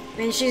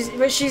And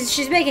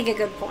she's making a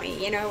good point,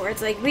 you know, where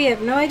it's like we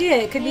have no idea.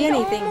 It could be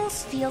anything. It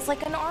almost feels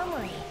like an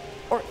armory.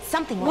 Or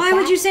something like Why that.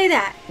 would you say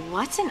that?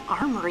 What's an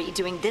armory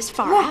doing this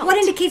far out? What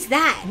indicates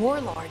that?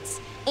 Warlords.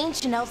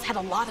 Ancient elves had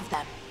a lot of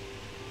them.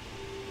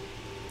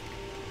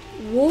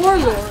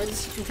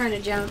 Warlords. I'm trying to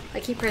jump. I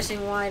keep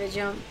pressing Y to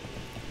jump.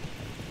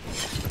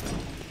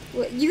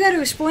 You got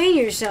to explain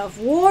yourself.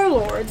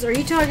 Warlords? Are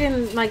you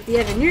talking like the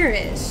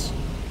Evanir is?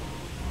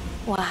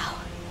 Wow.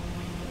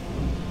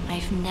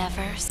 I've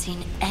never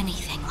seen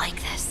anything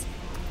like this.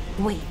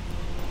 Wait,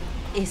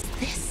 is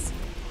this?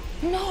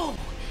 No,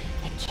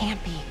 it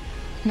can't be.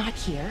 Not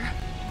here.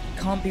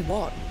 Can't be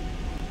what?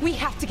 We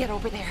have to get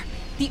over there.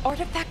 The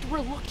artifact we're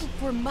looking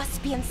for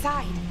must be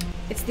inside.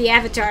 It's the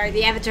Avatar.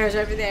 The Avatar's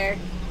over there.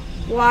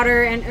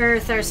 Water and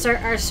earth are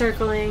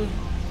circling.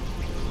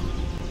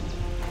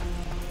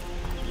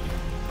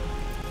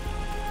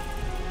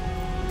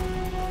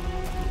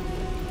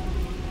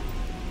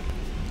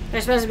 They're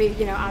supposed to be,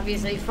 you know,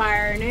 obviously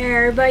fire and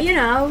air, but you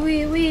know,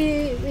 we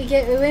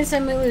win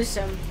some, we lose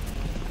some.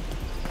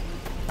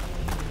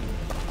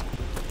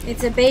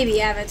 It's a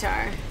baby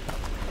Avatar.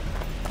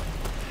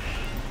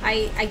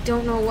 I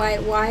don't know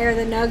why are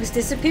the nugs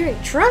disappearing?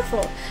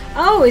 Truffle.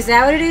 Oh, is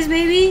that what it is?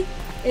 Maybe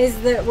is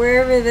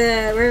wherever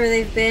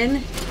they've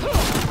been.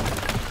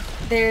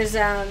 There's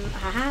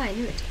haha, I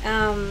knew it.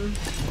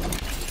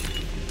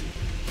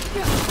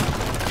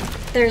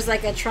 There's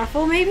like a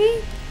truffle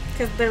maybe,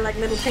 because they're like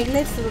little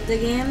piglets, little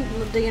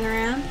digging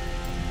around.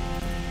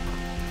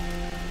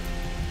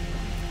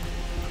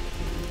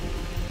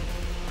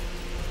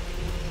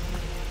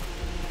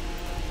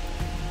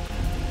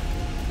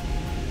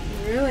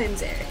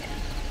 Ruins area.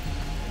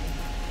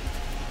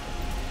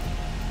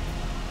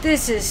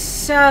 This is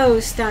so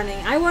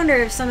stunning. I wonder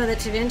if some of the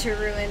Tevinter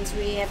ruins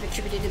we have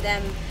attributed to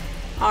them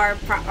are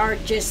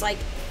just like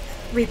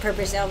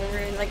repurposed elven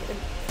ruins. Like,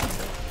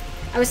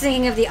 I was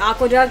thinking of the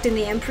aqueduct in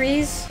the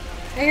Emprise.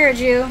 I heard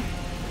you.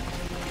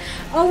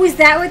 Oh, is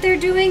that what they're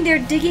doing? They're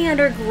digging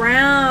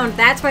underground.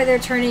 That's why they're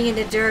turning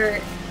into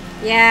dirt.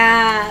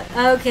 Yeah,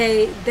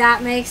 okay,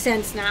 that makes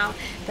sense now.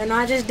 They're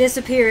not just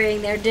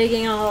disappearing, they're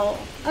digging a hole.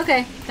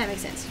 Okay, that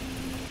makes sense.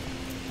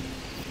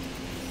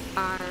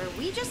 Are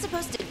we just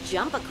supposed to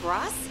jump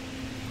across?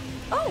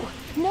 Oh,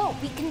 no,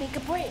 we can make a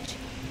bridge.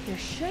 There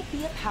should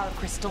be a power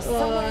crystal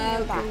somewhere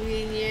nearby.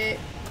 Convenient.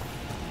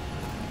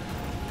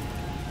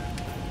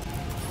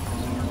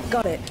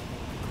 Got it.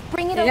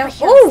 Bring it over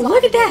here. Oh, and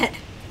look at slide it that!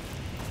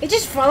 It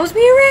just follows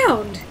me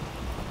around.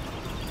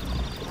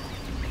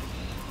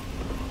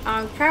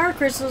 Power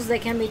crystals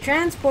that can be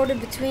transported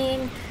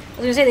between.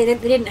 I was gonna say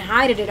they didn't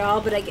hide it at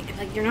all, but like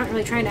you're not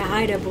really trying to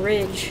hide a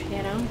bridge,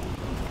 you know.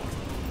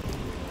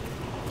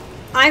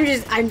 I'm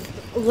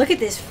look at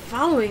this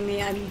following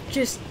me.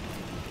 It's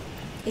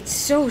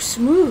so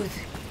smooth.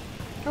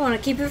 I want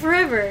to keep it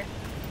forever.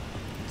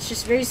 It's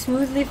just very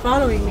smoothly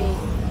following me.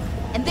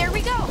 in. And there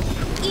we go.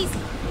 Easy.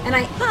 And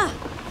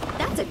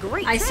That's a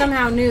great I trick.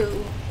 somehow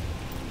knew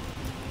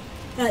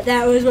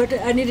that was what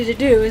I needed to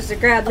do, is to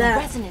grab A that.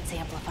 resonance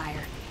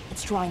amplifier.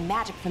 It's drawing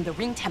magic from the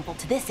ring temple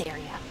to this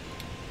area.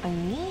 I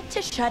need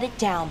to shut it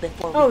down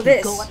before we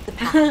can go up the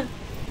path.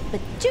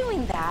 But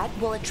doing that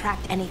will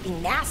attract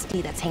anything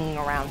nasty that's hanging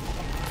around.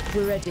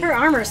 We're ready. Her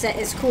armor set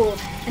is cool,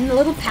 and the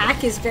little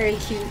pack is very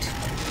cute.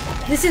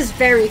 This is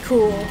very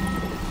cool.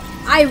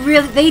 I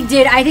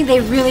think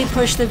they really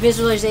pushed the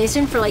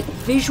visualization, like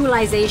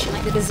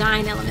the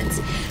design elements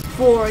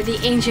for the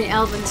ancient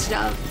elven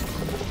stuff.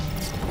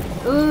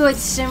 Ooh, it's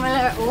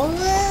similar.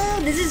 Oh,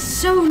 this is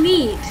so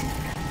neat.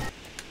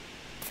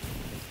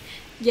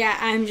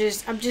 Yeah,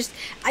 this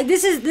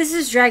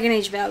is Dragon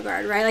Age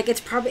Veilguard, right? Like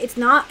it's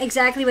not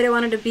exactly what I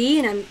wanted to be,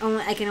 and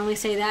I can only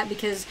say that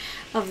because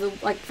of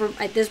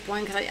at this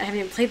point, because I haven't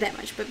even played that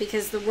much, but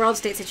because the world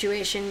state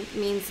situation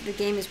means that the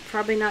game is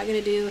probably not going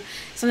to do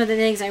some of the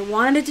things I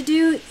wanted it to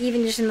do,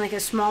 even just in like a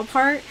small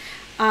part.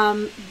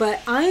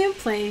 But I am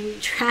playing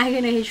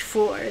Dragon Age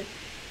 4.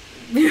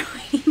 Been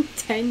waiting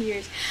 10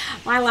 years.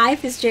 My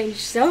life has changed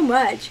so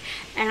much,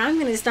 and I'm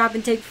going to stop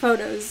and take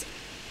photos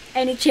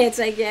any chance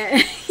I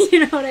get. You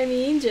know what I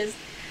mean? This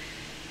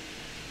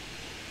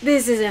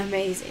is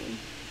amazing.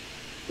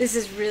 This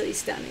is really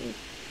stunning.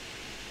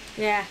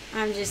 Yeah,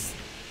 it's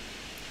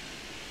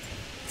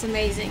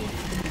amazing.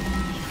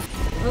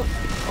 Oh,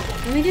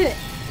 let me do it.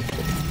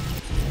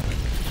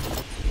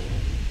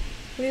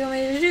 What do you want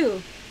me to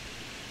do?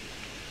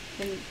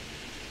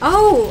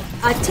 Oh,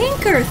 a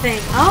tinker thing.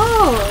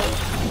 Oh,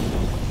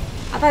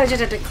 I thought I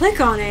just had to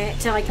click on it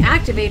to like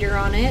activate her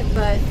on it,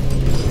 but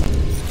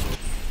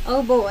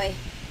oh boy.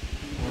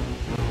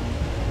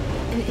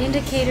 An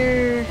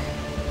indicator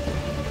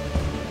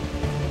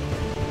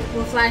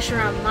will flash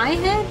around my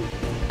head?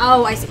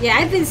 Oh, I see. Yeah,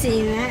 I've been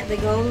seeing that. The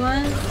gold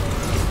one.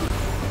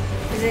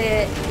 Is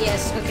it?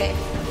 Yes, okay.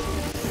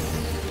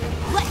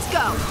 Let's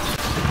go.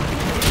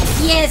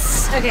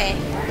 Yes! Okay.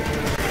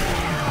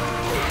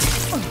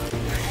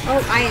 Oh,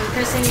 I am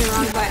pressing the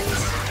wrong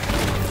buttons.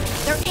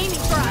 They're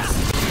aiming for us.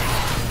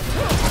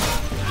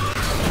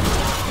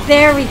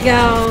 There we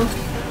go.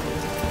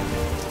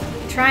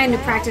 trying to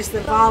practice the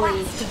volley.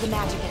 Last of the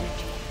magic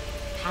energy.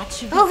 Path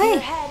should be Oh, clear hey.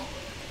 ahead.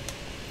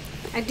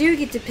 I do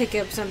get to pick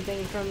up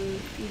something from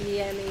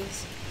the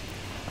enemies.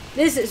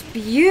 This is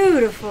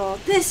beautiful.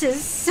 This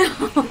is so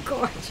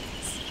gorgeous.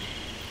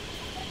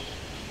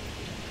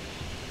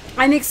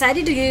 I'm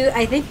excited to go,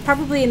 I think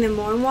probably in the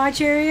Mornwatch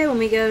area when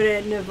we go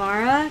to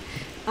Navarra.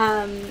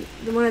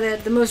 One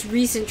of the most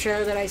recent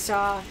trailer that I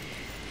saw,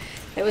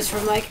 that was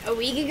from like a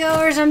week ago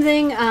or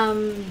something,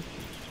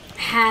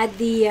 had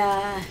the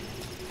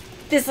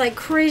this like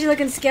crazy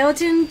looking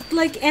skeleton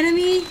like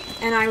enemy,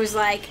 and I was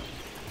like,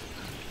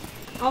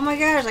 oh my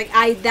gosh, like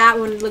that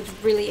one looked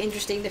really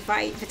interesting to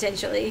fight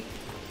potentially.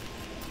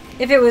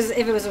 If it was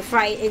a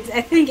fight,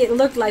 I think it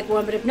looked like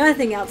one, but if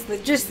nothing else,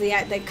 just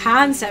the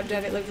concept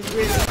of it looked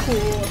really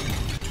cool.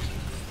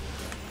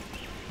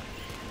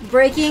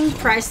 Breaking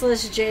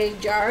priceless jade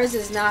jars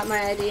is not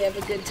my idea of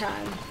a good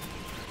time,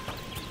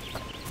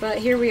 but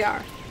here we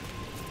are.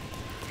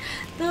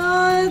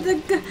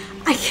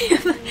 I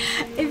can't.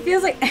 It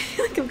feels like I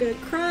feel like I'm gonna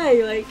cry.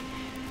 Like,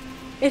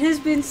 it has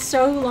been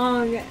so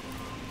long.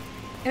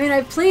 I mean,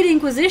 I've played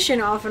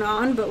Inquisition off and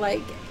on, but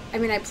like, I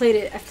mean, I've played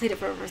it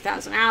for over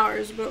 1,000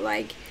 hours, but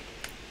like,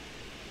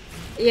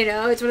 you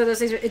know, it's one of those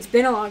things where it's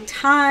been a long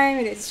time,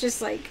 and it's just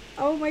like,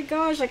 oh my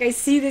gosh, like I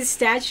see this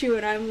statue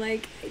and I'm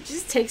like, it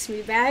just takes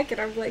me back,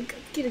 and I'm like,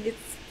 I'm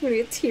gonna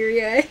get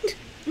teary-eyed.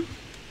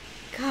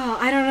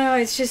 God, I don't know,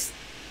 it's just,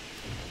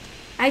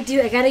 I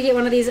gotta get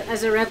one of these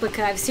as a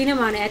replica. I've seen them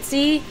on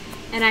Etsy,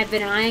 and I've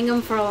been eyeing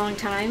them for a long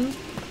time.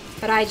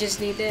 But I just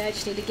need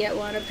to get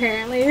one,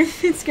 apparently.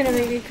 It's gonna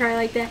make me cry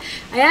like that.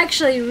 I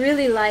actually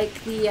really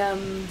like the,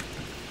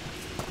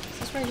 is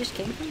this where I just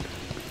came from?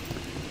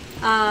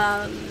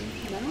 No?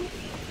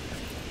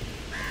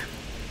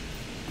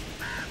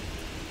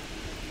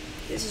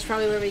 This is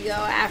probably where we go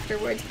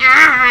afterwards.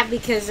 Ah!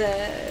 Because,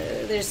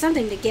 there's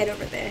something to get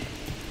over there.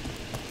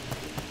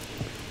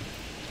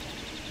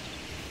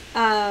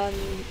 I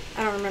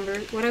don't remember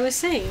what I was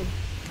saying.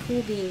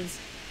 Cool beans.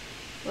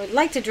 I would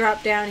like to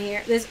drop down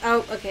here.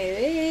 Oh,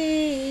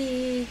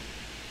 okay.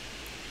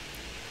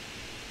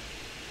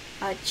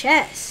 A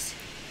chest.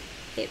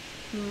 It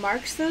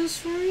marks those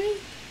for me?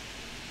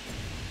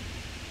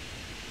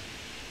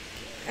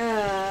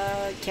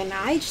 Can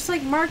I just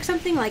like mark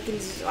something like in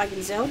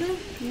Zelda?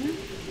 Yeah.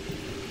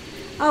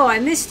 Oh, I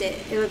missed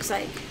it. It looks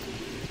like.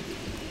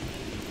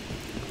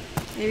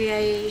 Maybe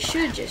I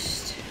should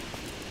just.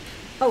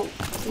 Oh,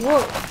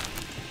 whoa.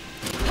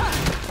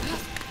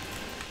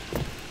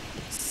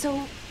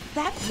 So,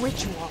 that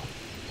ritual,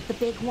 the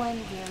big one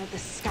where the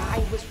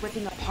sky was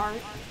ripping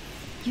apart,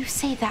 you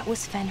say that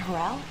was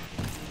Fen'Harel?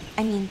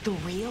 I mean, the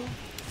real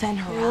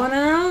Fen'Harel? The one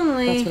and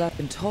only. That's what I've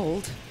been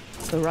told.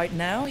 So right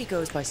now, he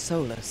goes by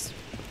Solus.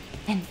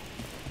 And,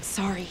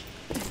 sorry,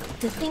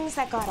 the things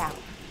that got out,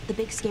 the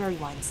big scary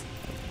ones,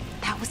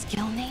 that was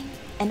Gilnane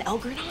and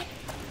Elgernon?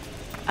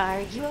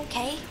 Are you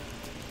okay?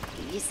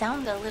 You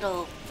sound a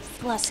little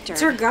flustered.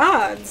 It's her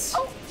gods.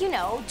 Oh, you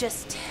know,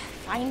 just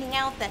finding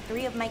out that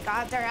 3 of my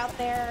gods are out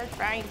there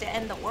trying to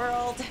end the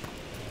world.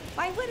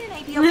 Why wouldn't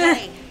I be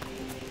okay?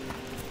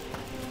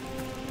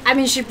 I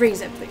mean, she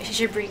brings up a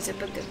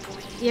good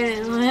point.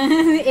 You know,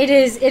 it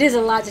is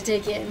a lot to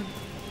take in.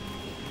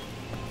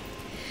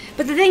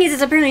 But the thing is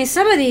apparently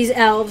some of these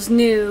elves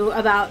knew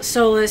about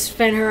Solus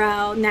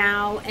Fen'Harel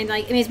now, and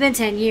like, I mean, it's been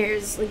 10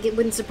 years. Like, it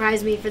wouldn't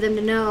surprise me for them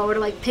to know or to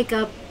like pick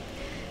up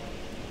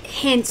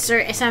hints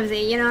or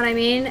something. You know what I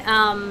mean?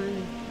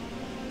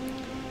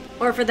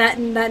 Or for that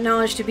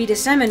knowledge to be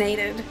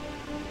disseminated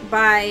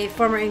by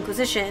former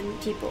Inquisition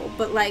people.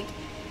 But like,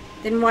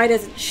 then why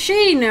doesn't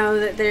she know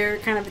that they're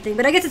kind of a thing?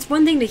 But I guess it's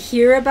one thing to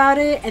hear about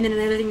it, and then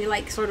another thing to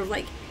like sort of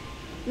like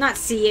not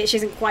see it. She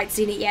hasn't quite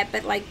seen it yet,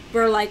 but like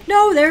we're like,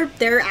 no,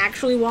 they're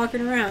actually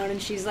walking around, and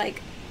she's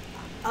like,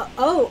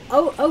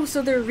 oh,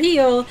 so they're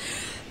real,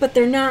 but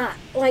they're not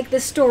like the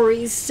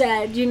stories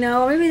said, you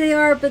know? Maybe they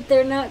are, but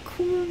they're not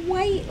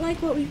quite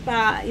like what we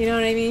thought. You know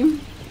what I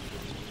mean?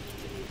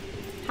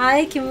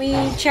 Hi, can we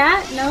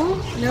chat? No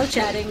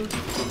chatting.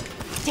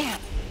 Damn.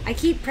 I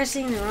keep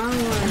pressing the wrong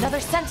one. Another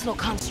sentinel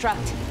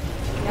construct.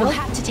 Nope. We'll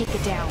have to take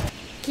it down.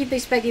 Keep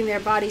expecting their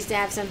bodies to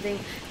have something.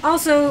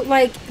 Also,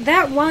 like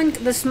that one,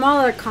 the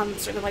smaller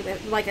construct,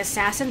 like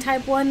assassin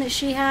type one that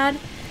she had.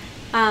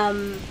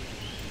 Also,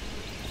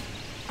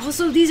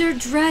 these are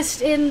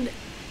dressed in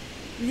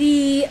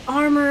the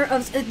armor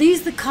of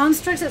the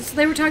constructs that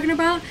they were talking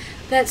about.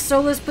 That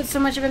Solus put so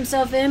much of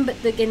himself in,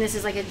 but again, this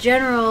is like a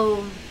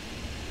general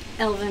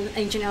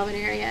ancient elven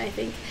area, I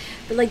think.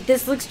 But like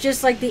this looks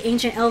just like the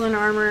ancient elven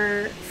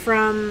armor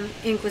from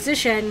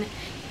Inquisition,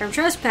 from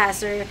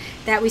Trespasser,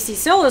 that we see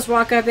Solus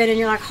walk up in, and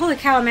you're like, holy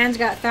cow, a man's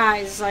got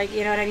thighs, like,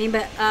 you know what I mean?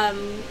 But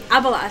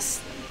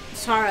Abelas,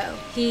 Sorrow,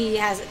 he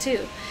has it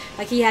too.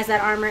 Like, he has that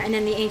armor, and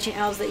then the ancient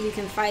elves that you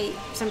can fight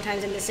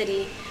sometimes in the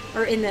city,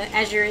 or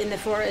as you're in the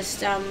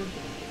forest,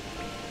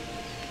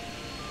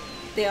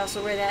 they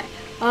also wear that.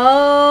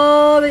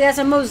 Oh, we got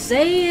some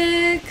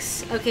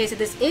mosaics. Okay, so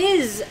this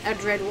is a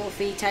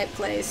Dreadwolfy type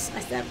place.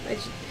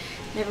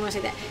 never want to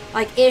say that.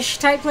 Like ish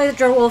type place,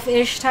 Drow wolf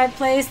ish type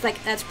place.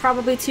 Like that's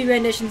probably 2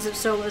 renditions of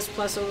Solus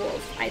plus a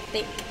wolf, I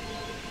think.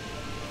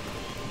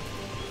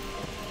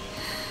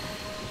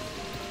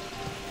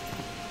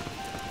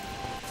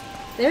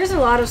 There's a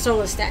lot of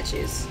Solus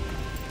statues.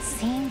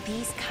 Seeing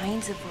these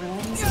kinds of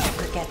ruins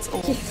never gets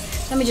old.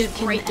 Let me just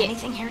break Can it.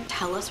 anything here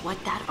tell us what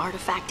that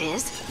artifact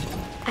is?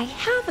 I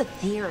have a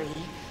theory,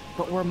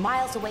 but we're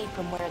miles away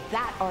from where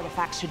that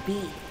artifact should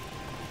be.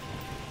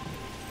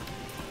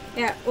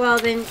 Yeah, well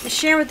then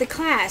share with the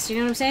class, you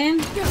know what I'm saying?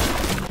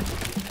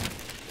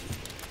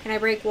 Can I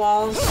break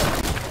walls?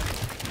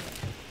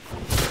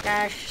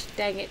 Gosh,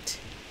 dang it.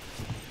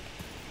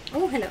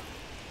 Oh, hello.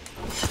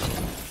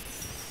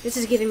 This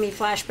is giving me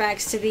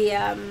flashbacks to the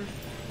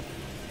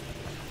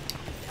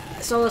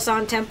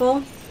Solasan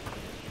Temple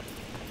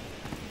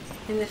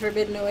in the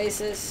Forbidden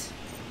Oasis.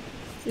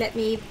 Let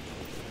me...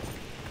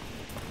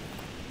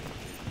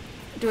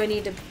 Do I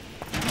need to...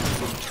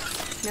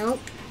 Nope.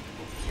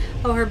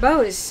 Oh, her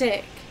bow is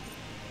sick.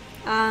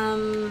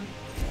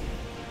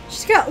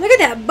 She's got... Look at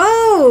that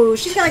bow!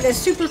 She's got like a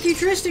super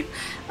futuristic...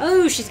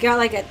 Oh, she's got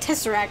like a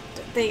tesseract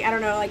thing. I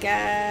don't know, like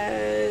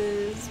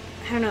a...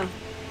 I don't know.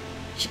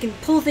 She can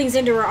pull things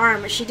into her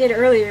arm, as she did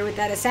earlier with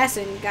that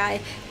assassin guy.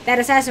 That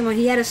assassin, when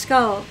he had a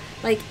skull,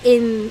 like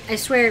in, I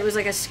swear it was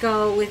like a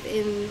skull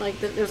within, like,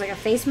 there was like a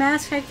face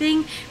mask type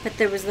thing, but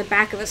there was the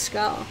back of a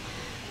skull.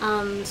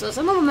 So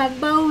some of them have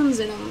bones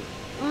in them.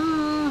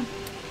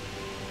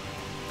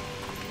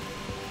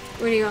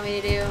 What do you want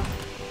me to do?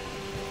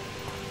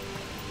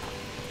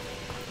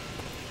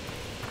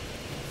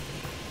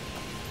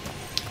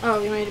 Oh,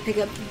 you want me to pick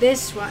up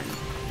this one?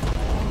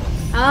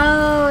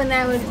 Oh, and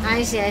that would...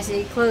 I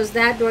see. Close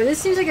that door. This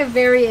seems like a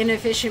very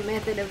inefficient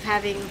method of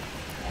having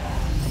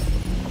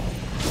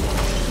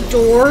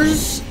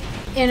doors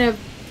in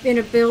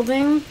a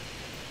building.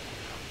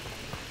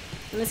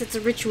 Unless it's a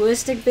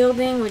ritualistic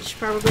building, which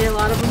probably a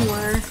lot of them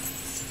were.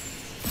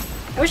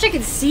 I wish I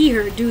could see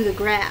her do the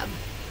grab.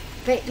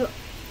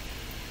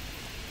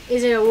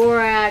 Is it a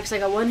war axe,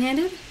 like a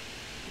one-handed?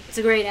 It's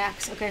a great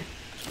axe, okay.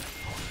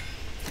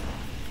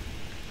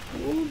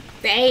 Ooh,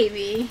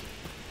 baby.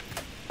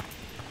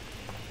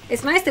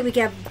 It's nice that we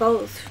can have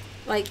both,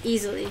 like,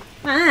 easily.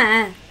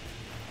 Ah!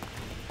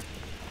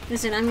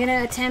 Listen, I'm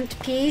gonna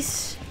attempt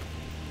peace.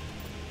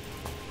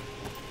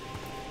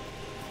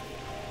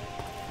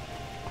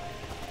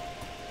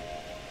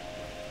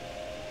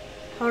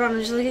 Hold on, I'm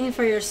just looking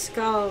for your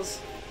skulls.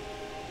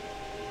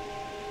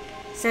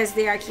 Says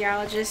the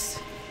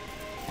archaeologist.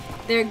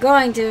 They're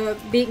going to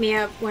beat me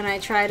up when I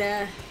try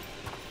to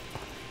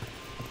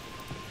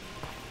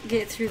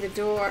get through the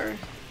door.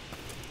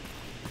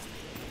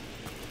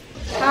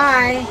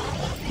 Hi. It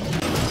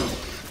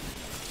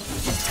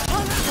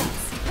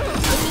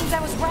means I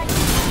was right.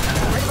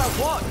 Right about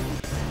what?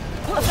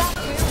 About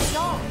where we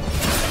are.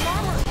 The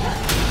armor.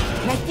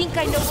 And I think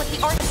I know what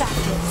the artifact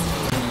is.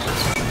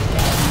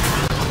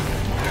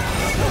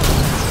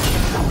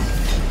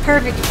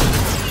 Perfect.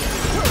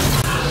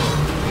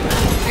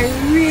 I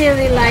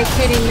really like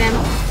hitting them.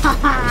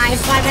 I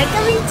saw that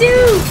coming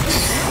too.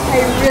 I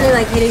really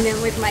like hitting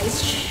them with my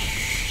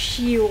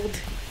shield.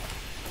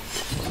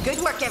 Good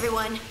work,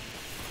 everyone.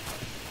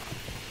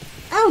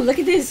 Oh, look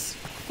at this.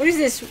 What is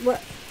this?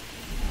 What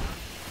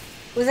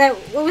was that?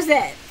 What was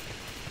that?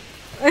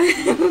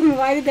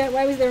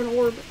 Why was there an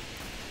orb?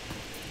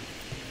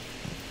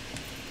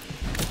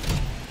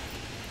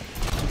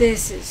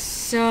 This is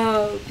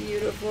so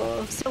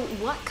beautiful. So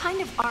what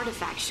kind of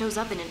artifact shows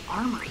up in an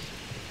armory?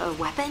 A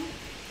weapon?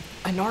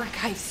 An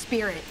archive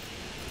spirit.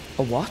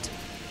 A what?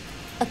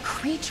 A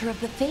creature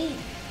of the Fade,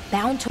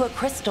 bound to a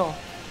crystal.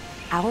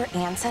 Our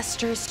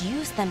ancestors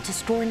used them to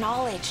store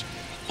knowledge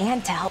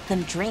and to help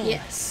them dream.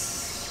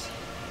 Yes.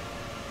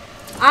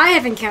 I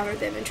have encountered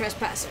them in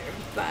Trespasser,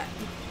 but...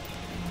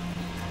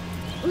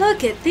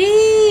 Look at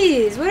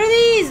these! What are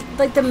these?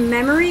 Like the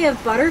memory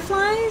of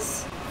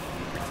butterflies?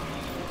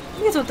 I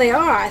think that's what they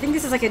are. I think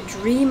this is like a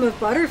dream of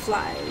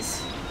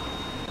butterflies.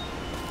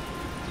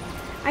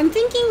 I'm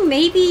thinking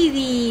maybe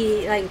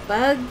the, like,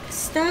 bug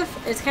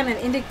stuff is kind of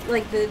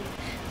like the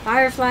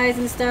fireflies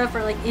and stuff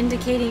are like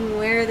indicating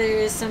where there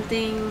is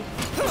something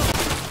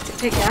to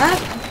pick up.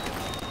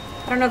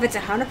 I don't know if it's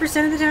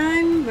 100% of the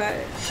time,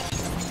 but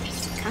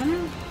kind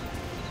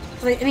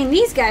of. Like, I mean,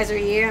 these guys are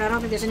here, and I don't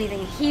think there's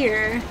anything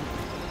here.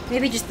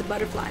 Maybe just the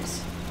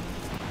butterflies.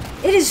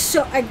 It is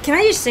so. Can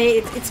I just say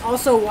it's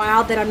also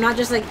wild that I'm not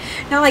just like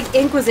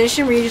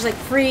Inquisition where you're just like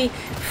free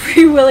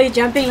willy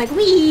jumping like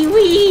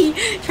wee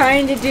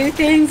trying to do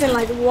things and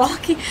like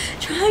walking,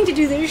 trying to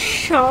do the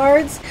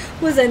shards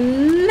was a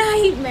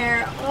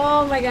nightmare.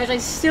 Oh my gosh, I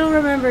still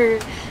remember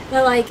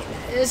the like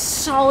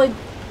solid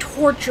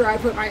torture I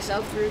put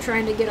myself through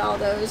trying to get all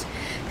those,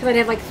 because I'd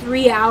have like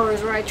 3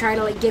 hours where I try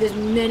to like get as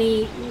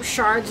many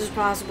shards as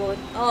possible.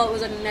 And, oh, it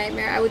was a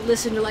nightmare. I would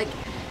listen to like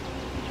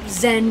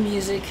Zen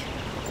music.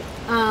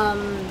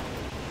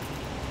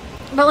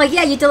 But like,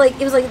 yeah, you had to like,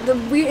 it was like the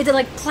weird, it did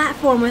like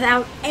platform with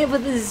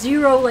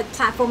zero like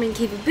platforming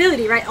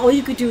capability, right? All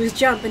you could do is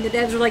jump, and the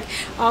devs were like,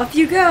 off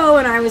you go,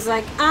 and I was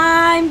like,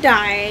 I'm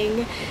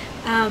dying.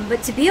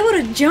 But to be able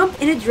to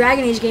jump in a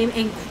Dragon Age game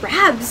and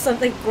grab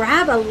something,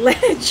 grab a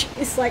ledge,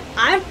 it's like,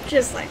 I'm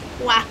just like,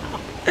 wow.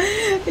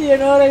 You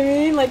know what I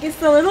mean? Like, it's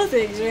the little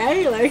things,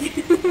 right? Like,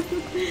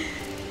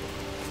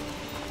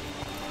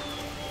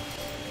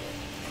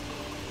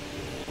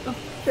 oh,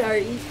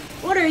 sorry.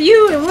 What are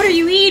you and what are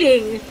you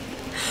eating?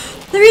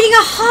 They're eating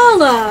a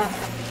Hala!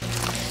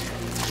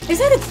 Is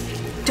that a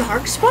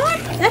darkspawn?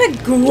 Is that a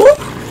ghoul?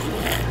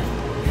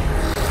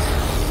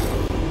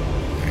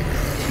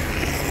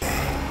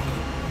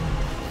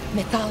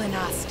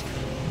 Mythalinast.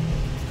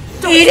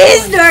 It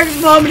is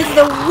darkspawn, but it's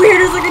the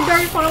weirdest looking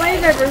darkspawn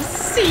I've ever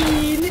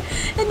seen!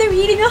 And they're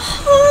eating a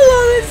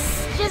Hala!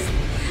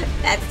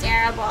 That's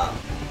terrible.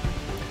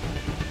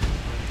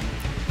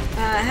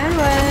 How do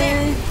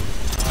I...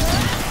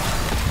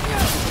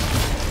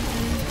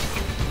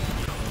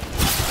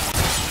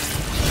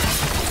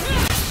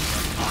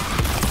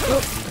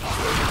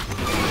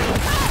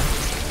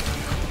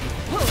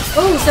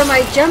 Oh, so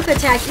my jump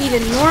attack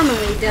even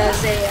normally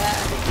does a,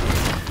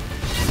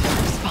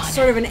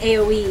 sort of an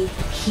AoE.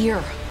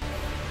 Here.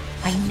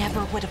 I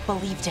never would have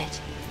believed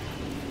it.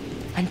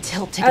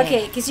 Until today.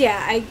 Okay, because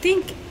yeah, I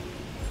think...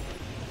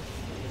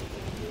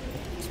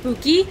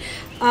 Spooky.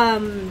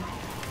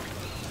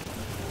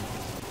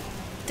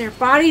 Their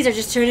bodies are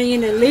just turning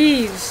into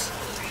leaves.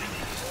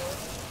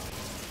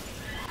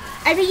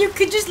 I mean, you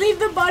could just leave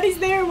the bodies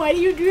there. Why do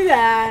you do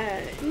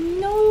that?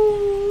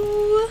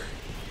 No.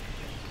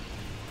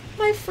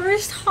 My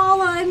first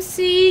Hala I'm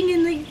seeing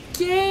in the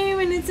game,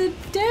 and it's a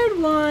dead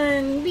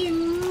one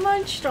being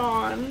munched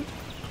on.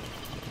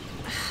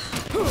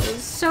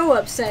 It's so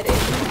upsetting.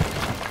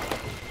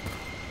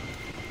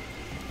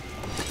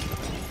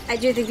 I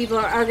do think people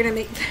are gonna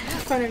make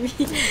fun of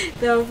me,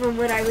 though, from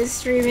when I was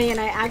streaming and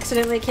I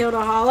accidentally killed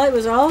a Hala. It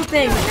was a whole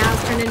thing, but now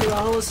it's turned into a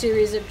whole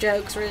series of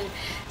jokes where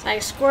it's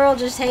like, Squirrel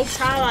just hates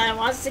Hala and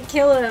wants to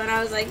kill him, and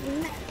I was like,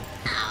 no,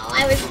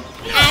 I was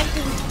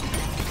acting.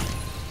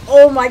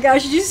 Oh my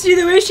gosh, did you see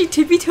the way she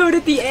tippy-toed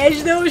at the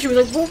edge, though? She was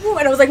like, whoa, whoa,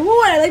 and I was like,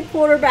 whoa, and I like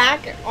pulled her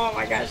back. Oh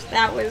my gosh,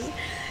 that was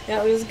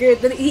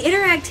good. But the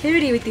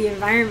interactivity with the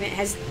environment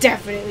has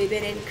definitely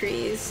been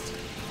increased.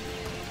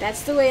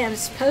 That's the way I'm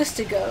supposed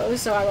to go,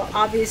 so I will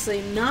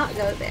obviously not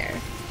go there.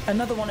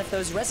 Another one of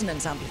those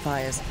resonance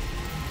amplifiers.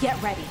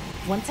 Get ready.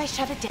 Once I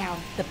shut it down,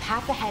 the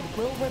path ahead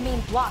will remain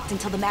blocked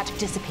until the magic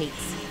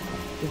dissipates.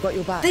 We've got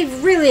your back.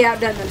 They've really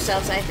outdone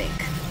themselves, I think.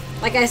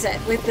 Like I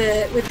said, with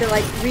the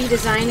like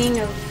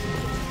redesigning of...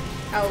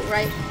 Oh,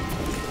 right.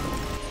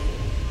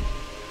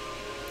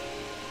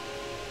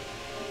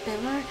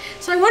 Bellara.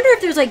 So I wonder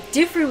if there's like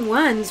different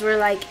ones where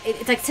like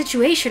it's like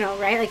situational,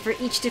 right? Like for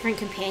each different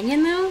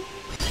companion, though.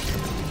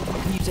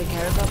 Can you take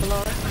care of that,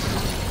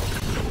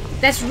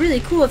 Bellara? That's really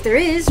cool if there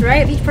is,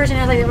 right? If each person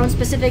has like their own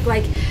specific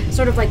like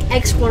sort of like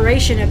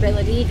exploration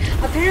ability.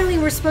 Apparently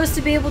we're supposed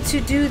to be able to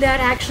do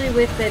that actually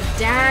with the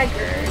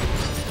dagger.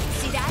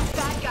 See that,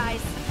 bad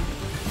guys?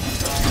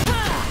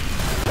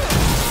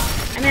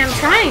 I mean, I'm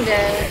trying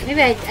to.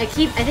 Maybe I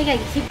think I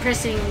keep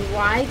pressing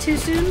Y too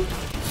soon.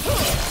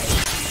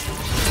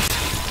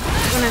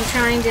 When I'm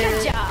trying to.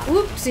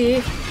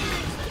 Whoopsie.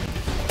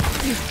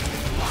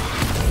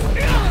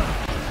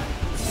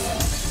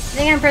 I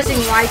think I'm pressing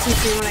Y too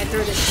soon when I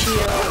throw the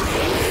shield.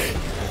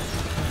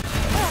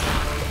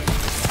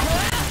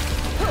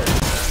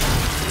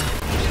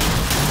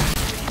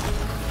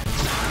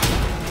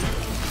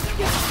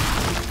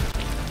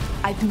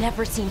 I've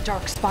never seen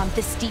Darkspawn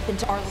this deep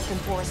into Arlathan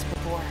Forest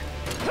before.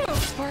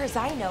 As far as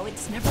I know,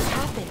 it's never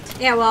happened.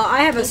 Yeah, well,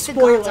 I have a If the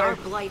gods spoiler. are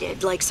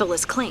blighted, like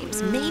Solus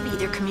claims, maybe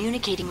they're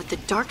communicating with the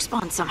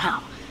Darkspawn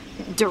somehow.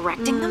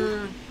 Directing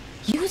them?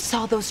 You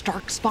saw those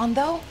Darkspawn,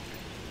 though?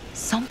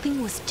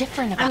 Something was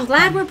different about I'm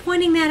glad them. we're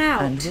pointing that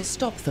out. And we'll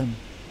stop them.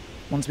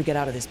 Once we get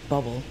out of this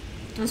bubble.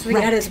 Once we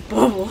got his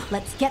bubble.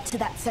 Let's get to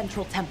that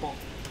central temple.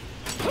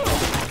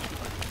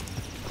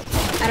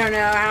 I don't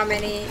know how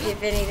many,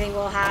 if anything,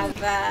 will have,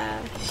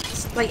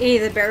 like any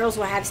of the barrels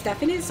will have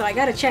stuff in it, so I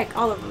gotta check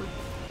all of them.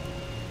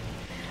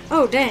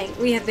 Oh dang,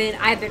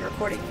 I've been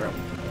recording for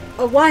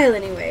a while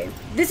anyway.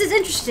 This is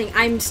interesting.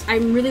 I'm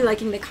really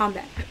liking the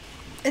combat.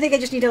 I think I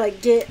just need to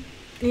like get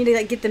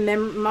the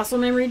muscle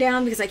memory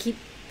down because I keep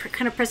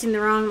kind of pressing the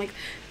wrong, like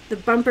the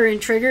bumper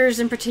and triggers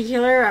in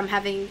particular. I'm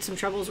having some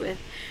troubles with.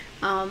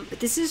 But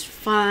this is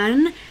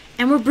fun.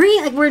 And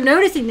we're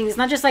noticing things. It's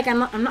not just like I'm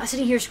not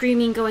sitting here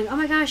screaming, going, "Oh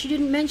my gosh, you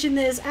didn't mention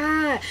this!"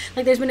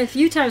 Like there's been a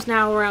few times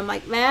now where I'm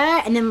like,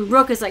 "Bah," and then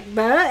Rook is like,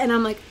 "Bah," and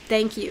I'm like,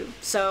 "Thank you."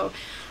 So,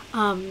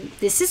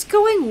 this is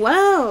going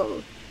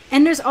well.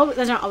 And there's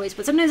not always,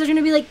 but sometimes there's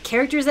gonna be like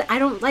characters that I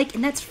don't like,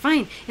 and that's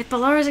fine. If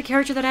Bellara is a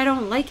character that I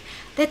don't like,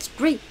 that's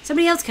great.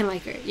 Somebody else can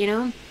like her, you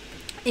know.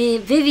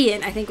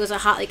 Vivian, I think, was a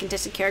hotly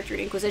contested character in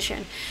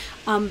Inquisition.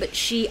 But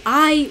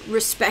I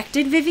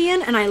respected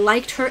Vivian, and I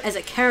liked her as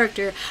a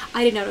character.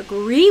 I did not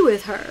agree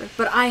with her,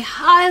 but I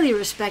highly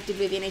respected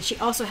Vivian, and she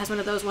also has one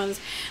of those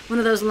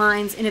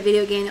lines in a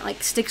video game that,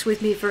 like, sticks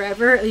with me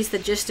forever, at least the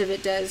gist of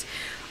it does,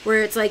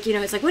 where it's like, you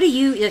know, it's like, what do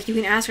you, like, you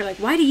can ask her, like,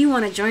 why do you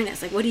want to join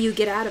us? Like, what do you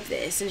get out of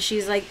this? And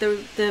she's like,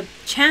 the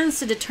chance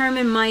to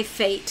determine my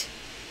fate,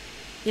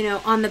 you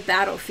know, on the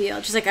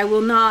battlefield. She's like, I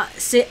will not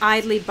sit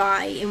idly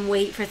by and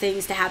wait for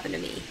things to happen to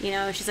me. You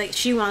know, she's like,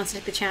 she wants to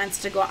take the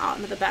chance to go out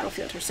into the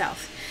battlefield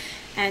herself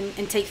and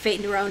take fate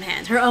into her own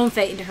hands, her own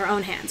fate into her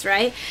own hands,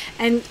 right?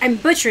 And I'm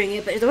butchering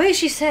it, but the way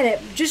she said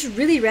it just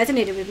really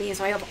resonated with me. And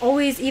so I have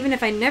always, even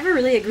if I never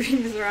really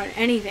agreed with her on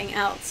anything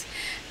else,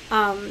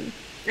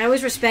 I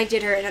always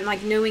respected her, and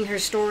like knowing her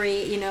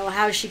story, you know,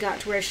 how she got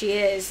to where she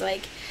is,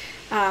 like,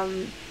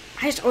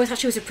 I just always thought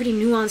she was a pretty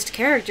nuanced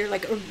character,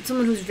 like, or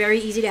someone who's very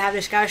easy to have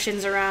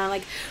discussions around,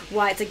 like,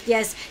 why it's like,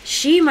 yes,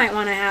 she might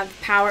want to have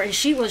power, and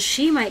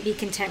she might be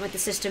content with the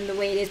system the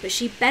way it is, but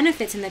she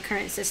benefits in the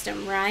current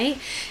system, right?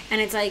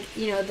 And it's like,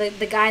 you know,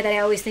 the guy that I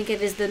always think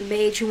of is the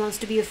mage who wants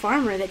to be a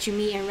farmer that you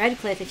meet in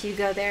Redcliffe if you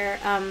go there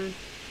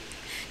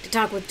to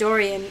talk with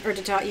Dorian, or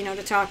to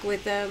talk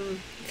with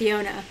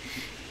Fiona.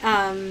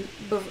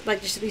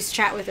 Like, just at least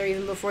chat with her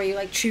even before you,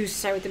 like, choose to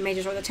side with the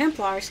mages or the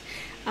Templars.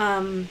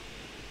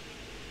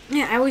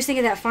 Yeah, I always think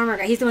of that farmer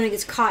guy. He's the one who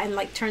gets caught and,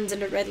 like, turns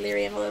into Red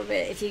Lyrium a little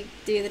bit. If you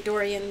do the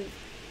Dorian,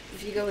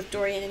 if you go with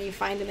Dorian and you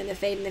find him in the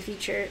Fade in the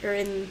Future, or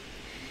if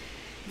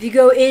you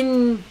go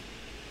in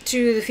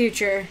to the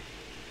future,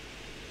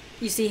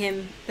 you see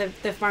him,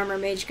 the farmer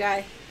mage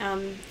guy,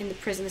 in the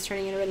prison that's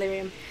turning into Red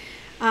Lyrium.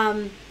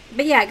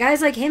 But yeah,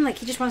 guys like him, like,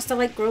 he just wants to,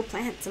 like, grow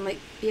plants and, like,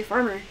 be a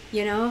farmer,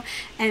 you know?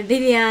 And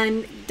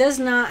Vivian does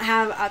not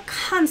have a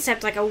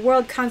concept, like a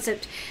world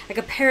concept, like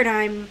a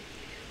paradigm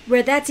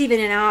where that's even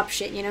an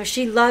option, you know?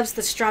 She loves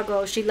the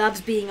struggle. She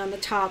loves being on the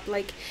top,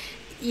 like,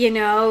 you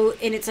know?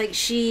 And it's like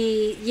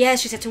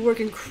she's had to work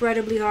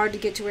incredibly hard to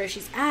get to where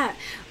she's at,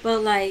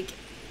 but, like,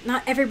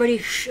 not everybody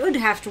should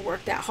have to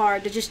work that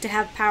hard to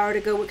have power to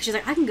go, because she's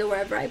like, I can go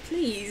wherever I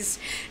please.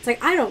 It's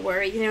like, I don't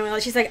worry, you know?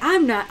 Like, she's like,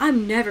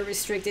 I'm never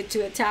restricted to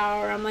a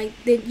tower. I'm like,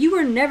 you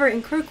were never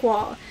in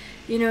Kirkwall,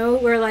 you know,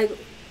 where, like,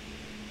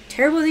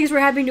 terrible things were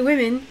happening to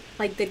women,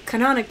 like,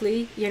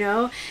 canonically, you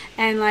know,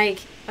 and like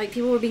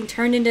people were being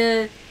turned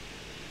into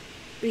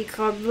what do you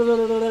call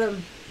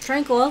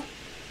tranquil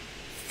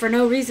for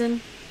no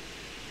reason,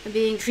 and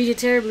being treated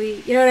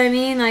terribly, you know what I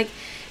mean, like,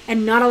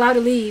 and not allowed to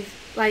leave.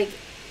 Like,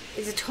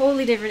 it's a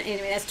totally different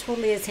anime. That's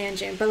totally a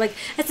tangent, but, like,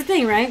 that's the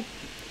thing, right?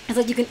 It's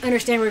like you can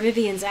understand where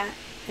Vivian's at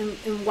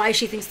and why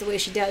she thinks the way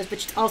she does,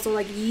 but also,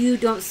 like, you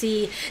don't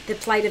see the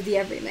plight of the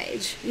every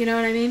mage, you know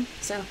what I mean?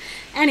 So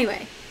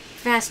anyway,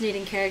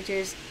 fascinating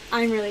characters.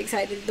 I'm really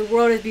excited. The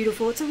world is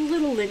beautiful. It's a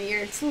little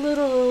linear.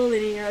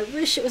 I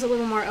wish it was a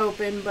little more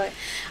open, but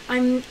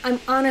I'm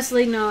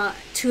honestly not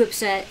too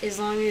upset as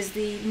long as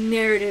the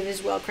narrative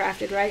is well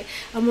crafted, right?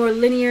 A more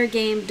linear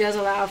game does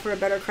allow for a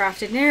better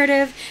crafted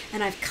narrative,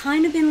 and I've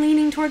kind of been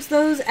leaning towards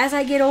those as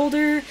I get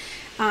older.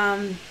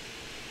 And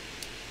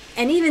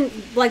even,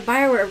 like,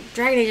 BioWare,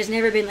 Dragon Age has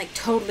never been, like,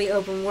 totally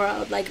open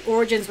world. Like,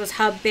 Origins was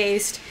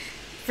hub-based.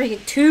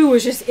 Freaking 2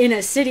 was just in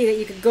a city that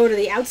you could go to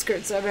the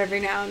outskirts of every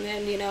now and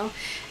then, you know?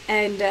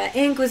 And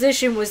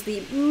Inquisition was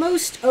the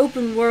most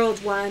open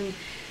world one,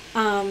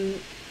 and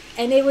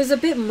it was a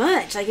bit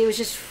much. Like, it was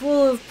just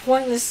full of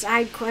pointless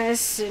side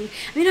quests, and,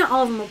 I mean, not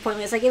all of them were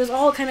pointless. Like, it was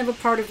all kind of a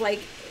part of, like,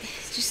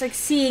 just, like,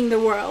 seeing the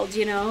world,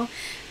 you know?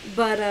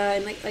 But,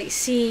 and, like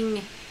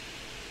seeing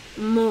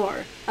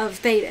more of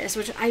Thetis,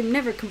 which I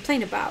never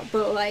complain about,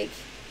 but, like,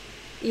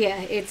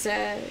 yeah, it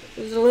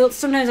was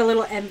sometimes a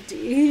little empty,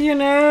 you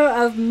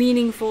know, of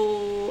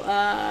meaningful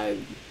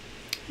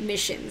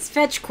missions.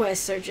 Fetch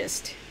quests are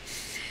just,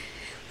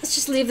 let's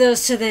just leave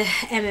those to the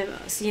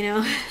MMOs, you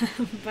know.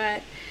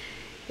 But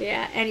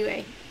yeah,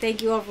 anyway,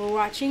 thank you all for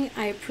watching.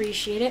 I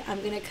appreciate it.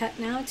 I'm gonna cut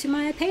now to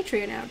my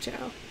Patreon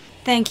outro.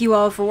 Thank you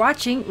all for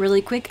watching.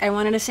 Really quick, I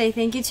wanted to say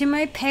thank you to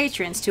my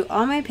patrons, to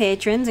all my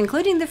patrons,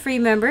 including the free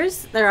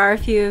members. There are a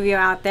few of you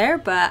out there,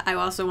 but I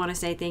also want to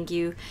say thank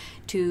you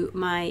to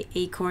my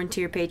Acorn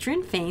tier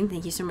patron, Fane.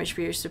 Thank you so much for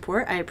your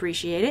support. I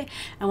appreciate it.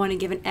 I want to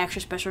give an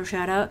extra special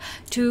shout out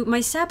to my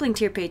Sapling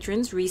tier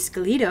patrons, Reese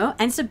Galido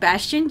and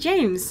Sebastian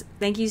James.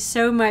 Thank you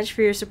so much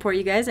for your support,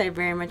 you guys. I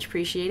very much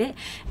appreciate it.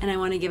 And I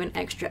want to give an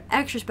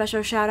extra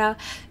special shout out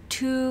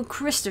to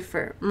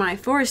Christopher, my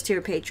Forest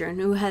tier patron,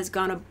 who has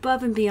gone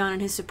above and beyond in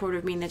his support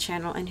of me in the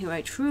channel, and who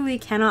I truly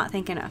cannot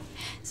thank enough.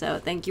 So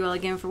thank you all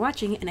again for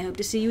watching, and I hope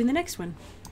to see you in the next one.